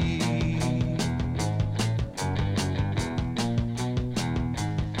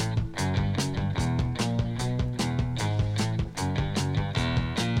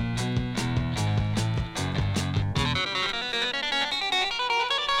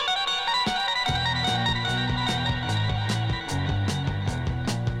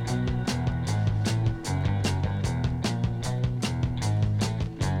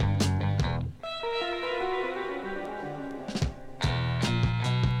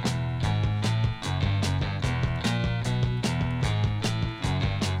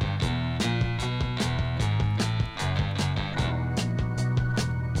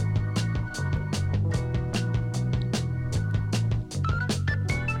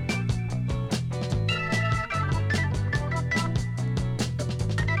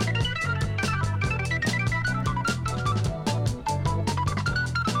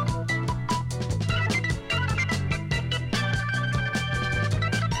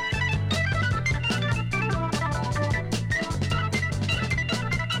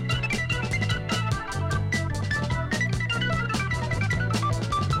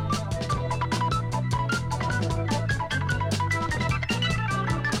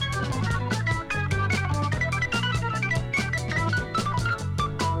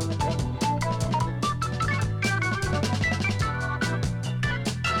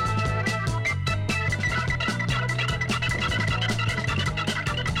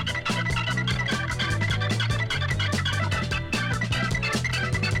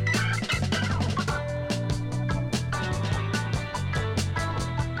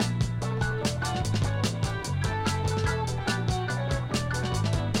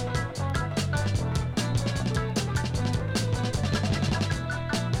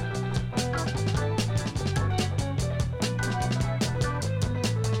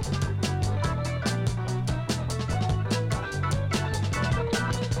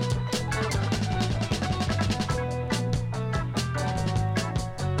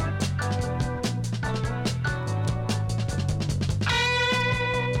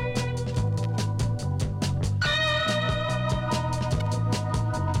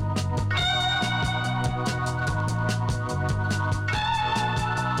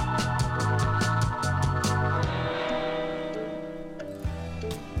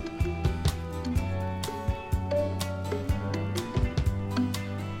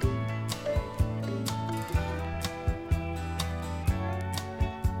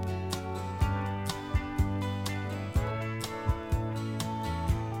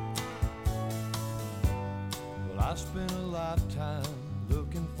 I spent a lifetime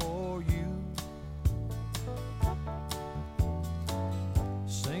looking for you.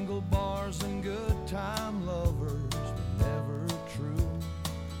 Single bars and good time lovers were never true.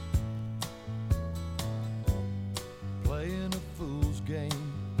 Playing a fool's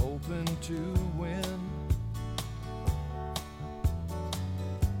game, hoping to win,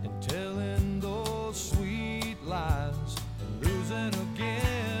 and telling those sweet lies and losing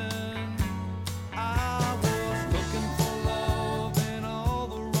again. I was looking for love in all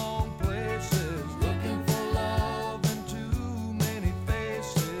the wrong places, looking for love in too many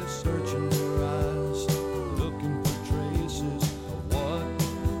faces, searching your eyes, looking for traces of what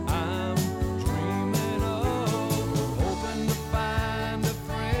I'm dreaming of, hoping to find a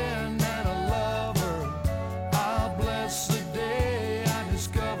friend and a lover. I'll bless the day I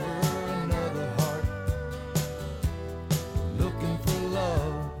discover another heart looking for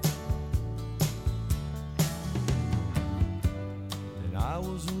love. And I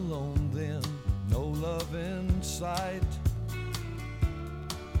was alone then, no love in sight,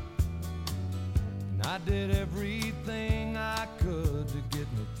 and I did everything I could to get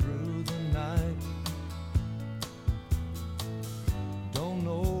me through the night. Don't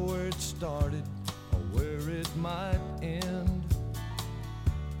know where it started or where it might end.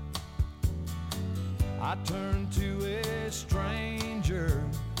 I turned to a stranger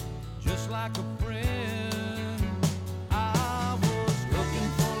just like a friend. I was looking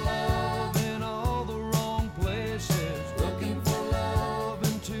for love in all the wrong places, looking for love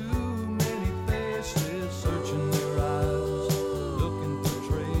in too many faces, searching their eyes, looking for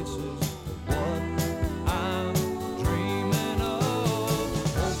traces of what I'm dreaming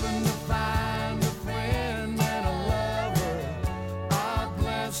of, hoping to find a friend and a lover. I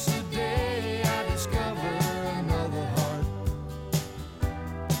bless the day I discover another heart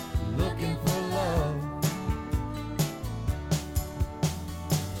looking for love.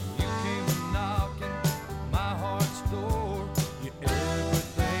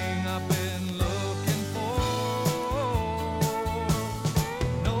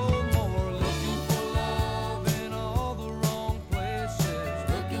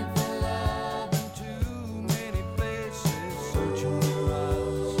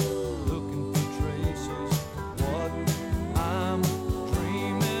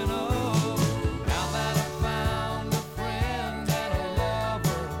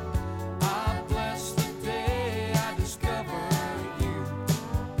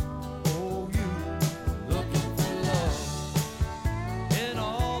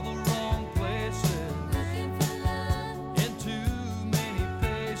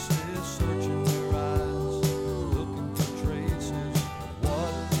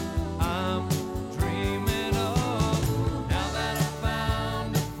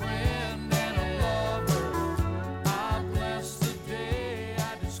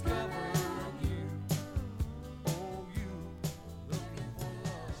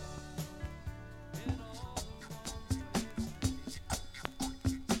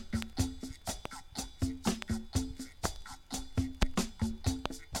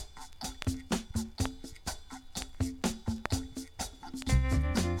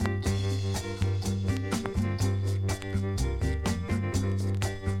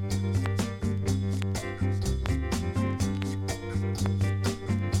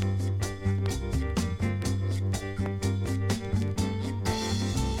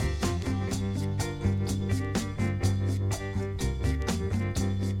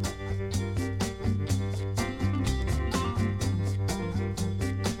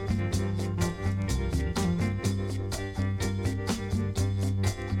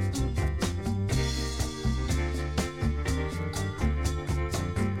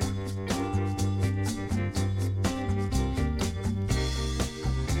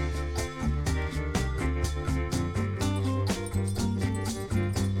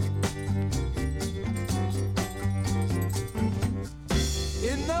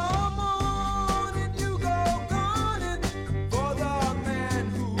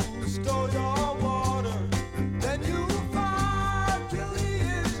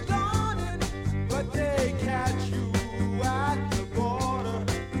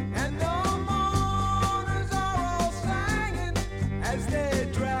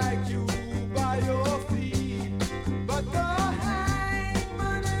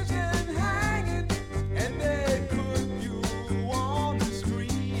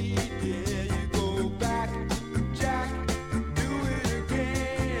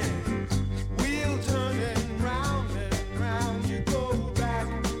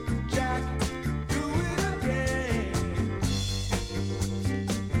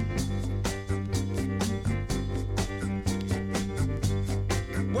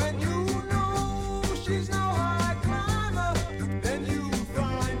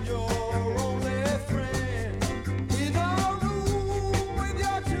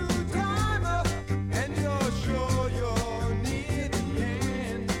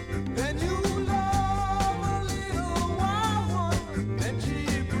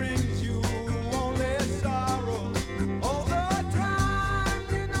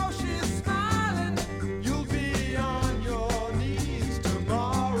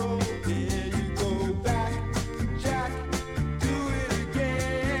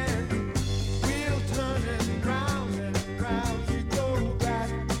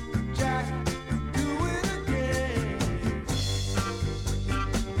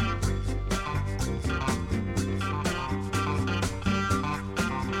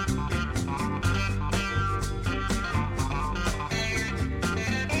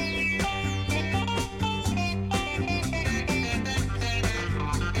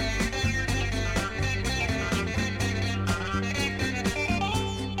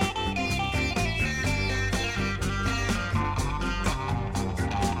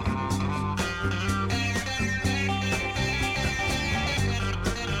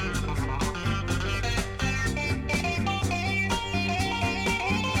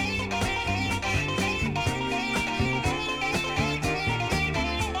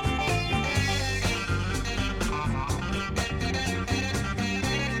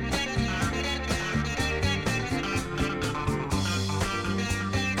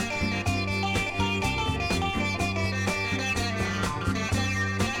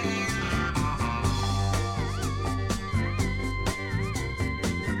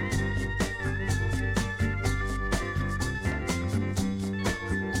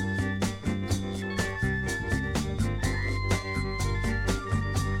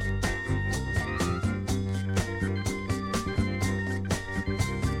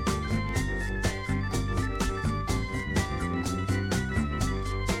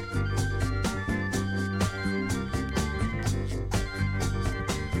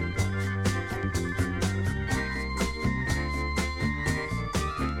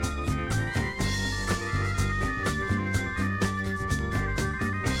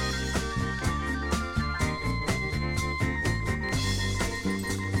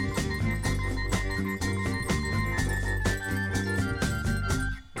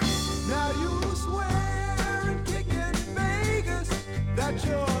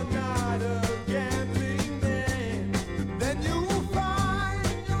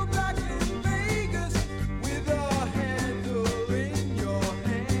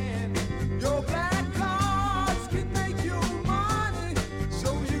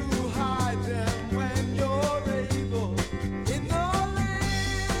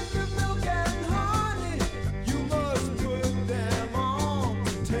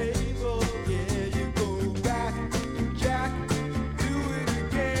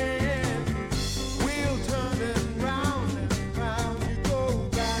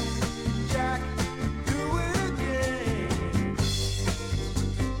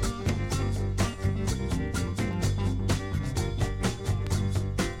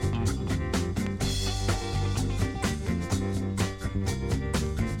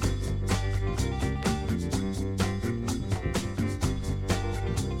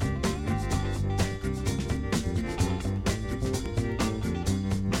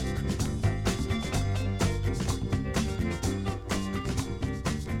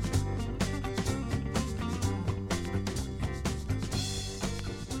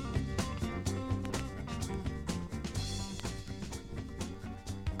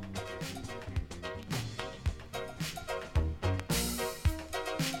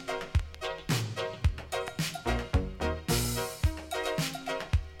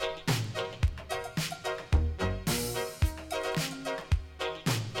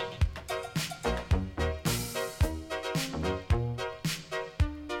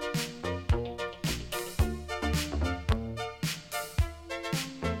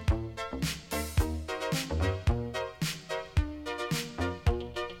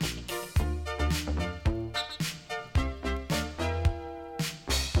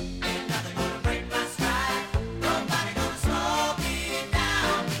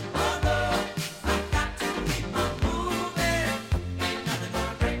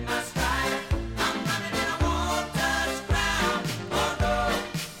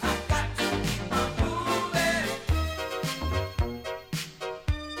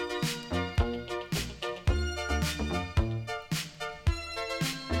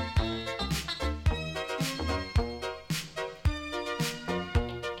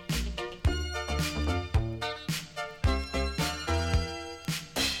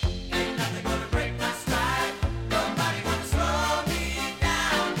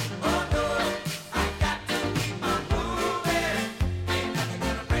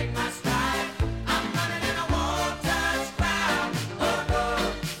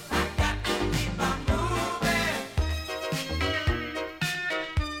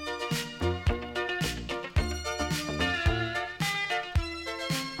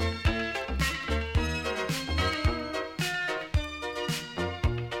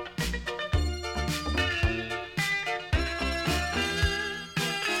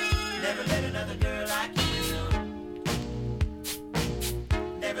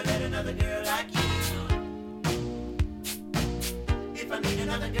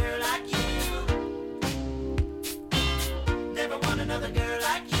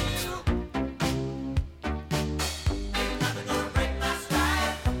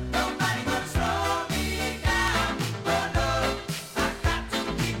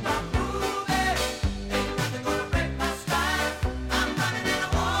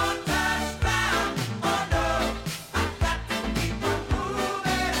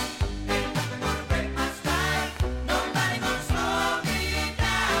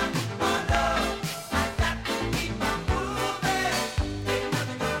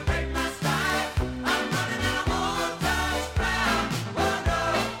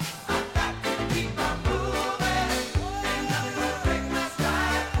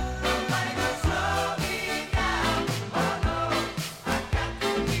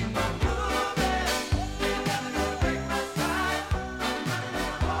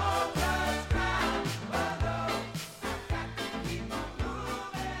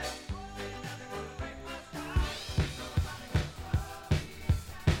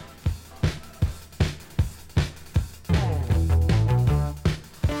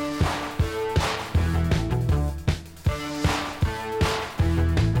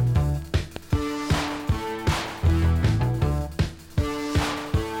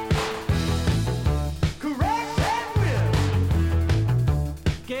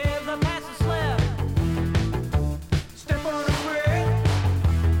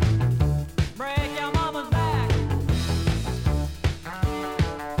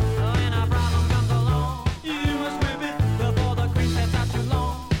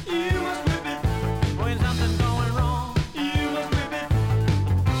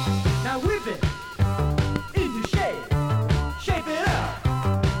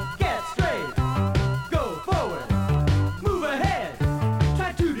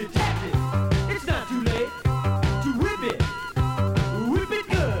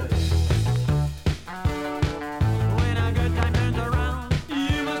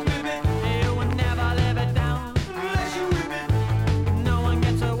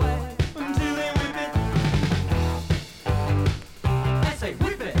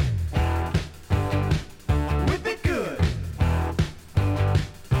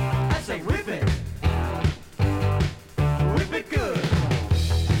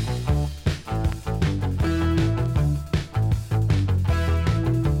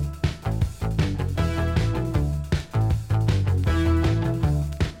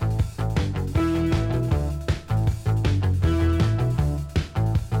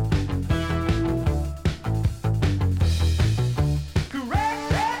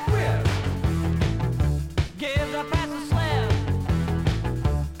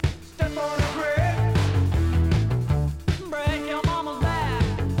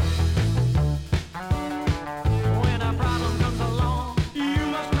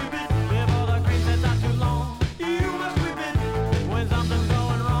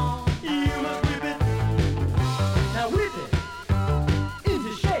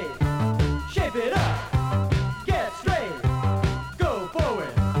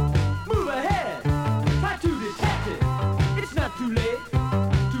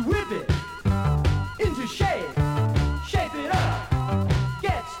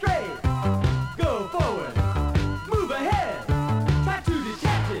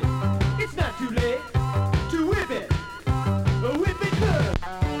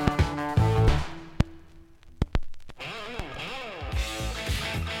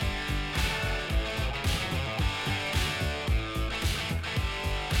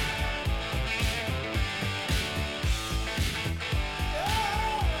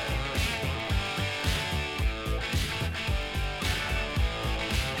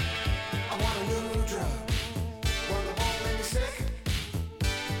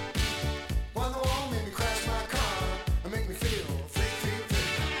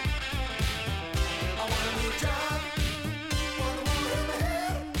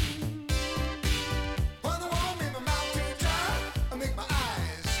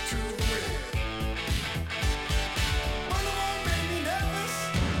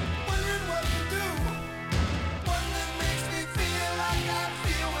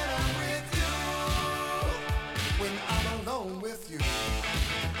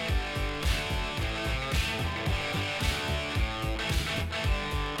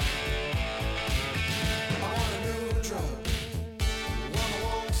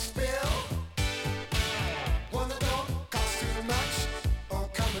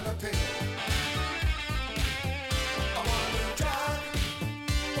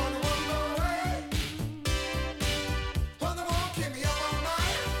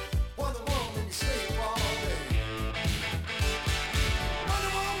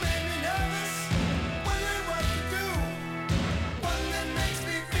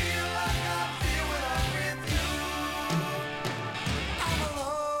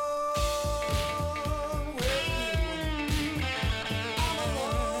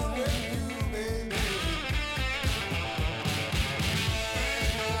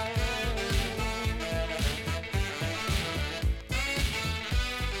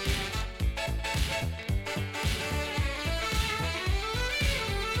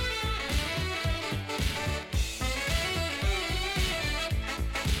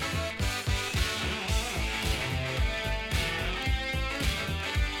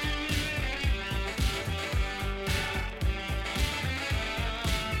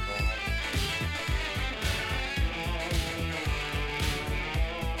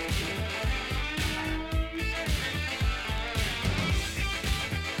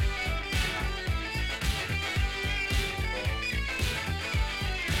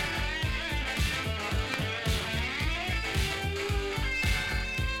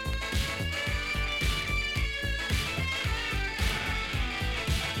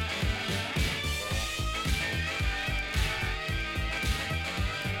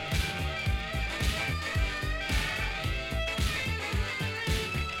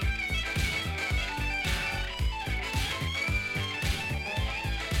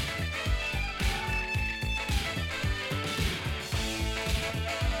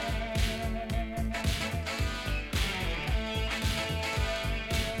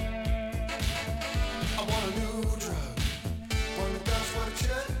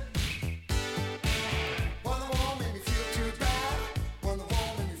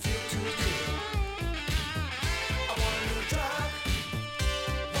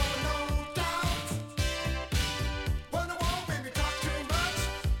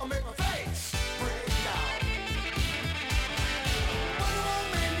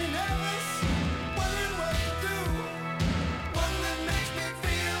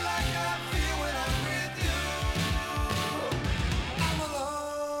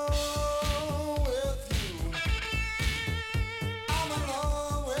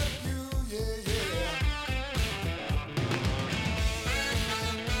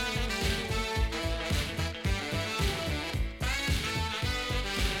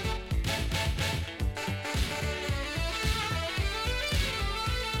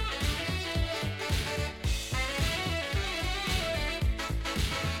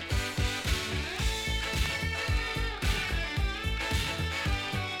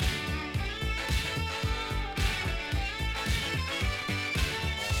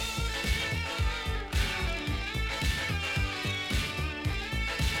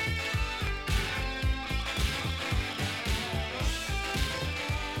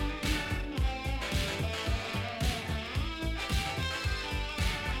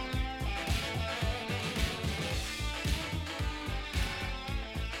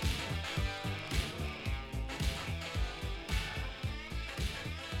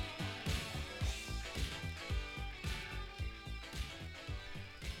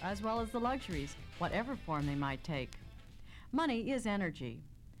 as well as the luxuries, whatever form they might take. Money is energy.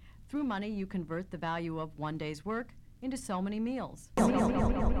 Through money, you convert the value of one day's work into so many meals.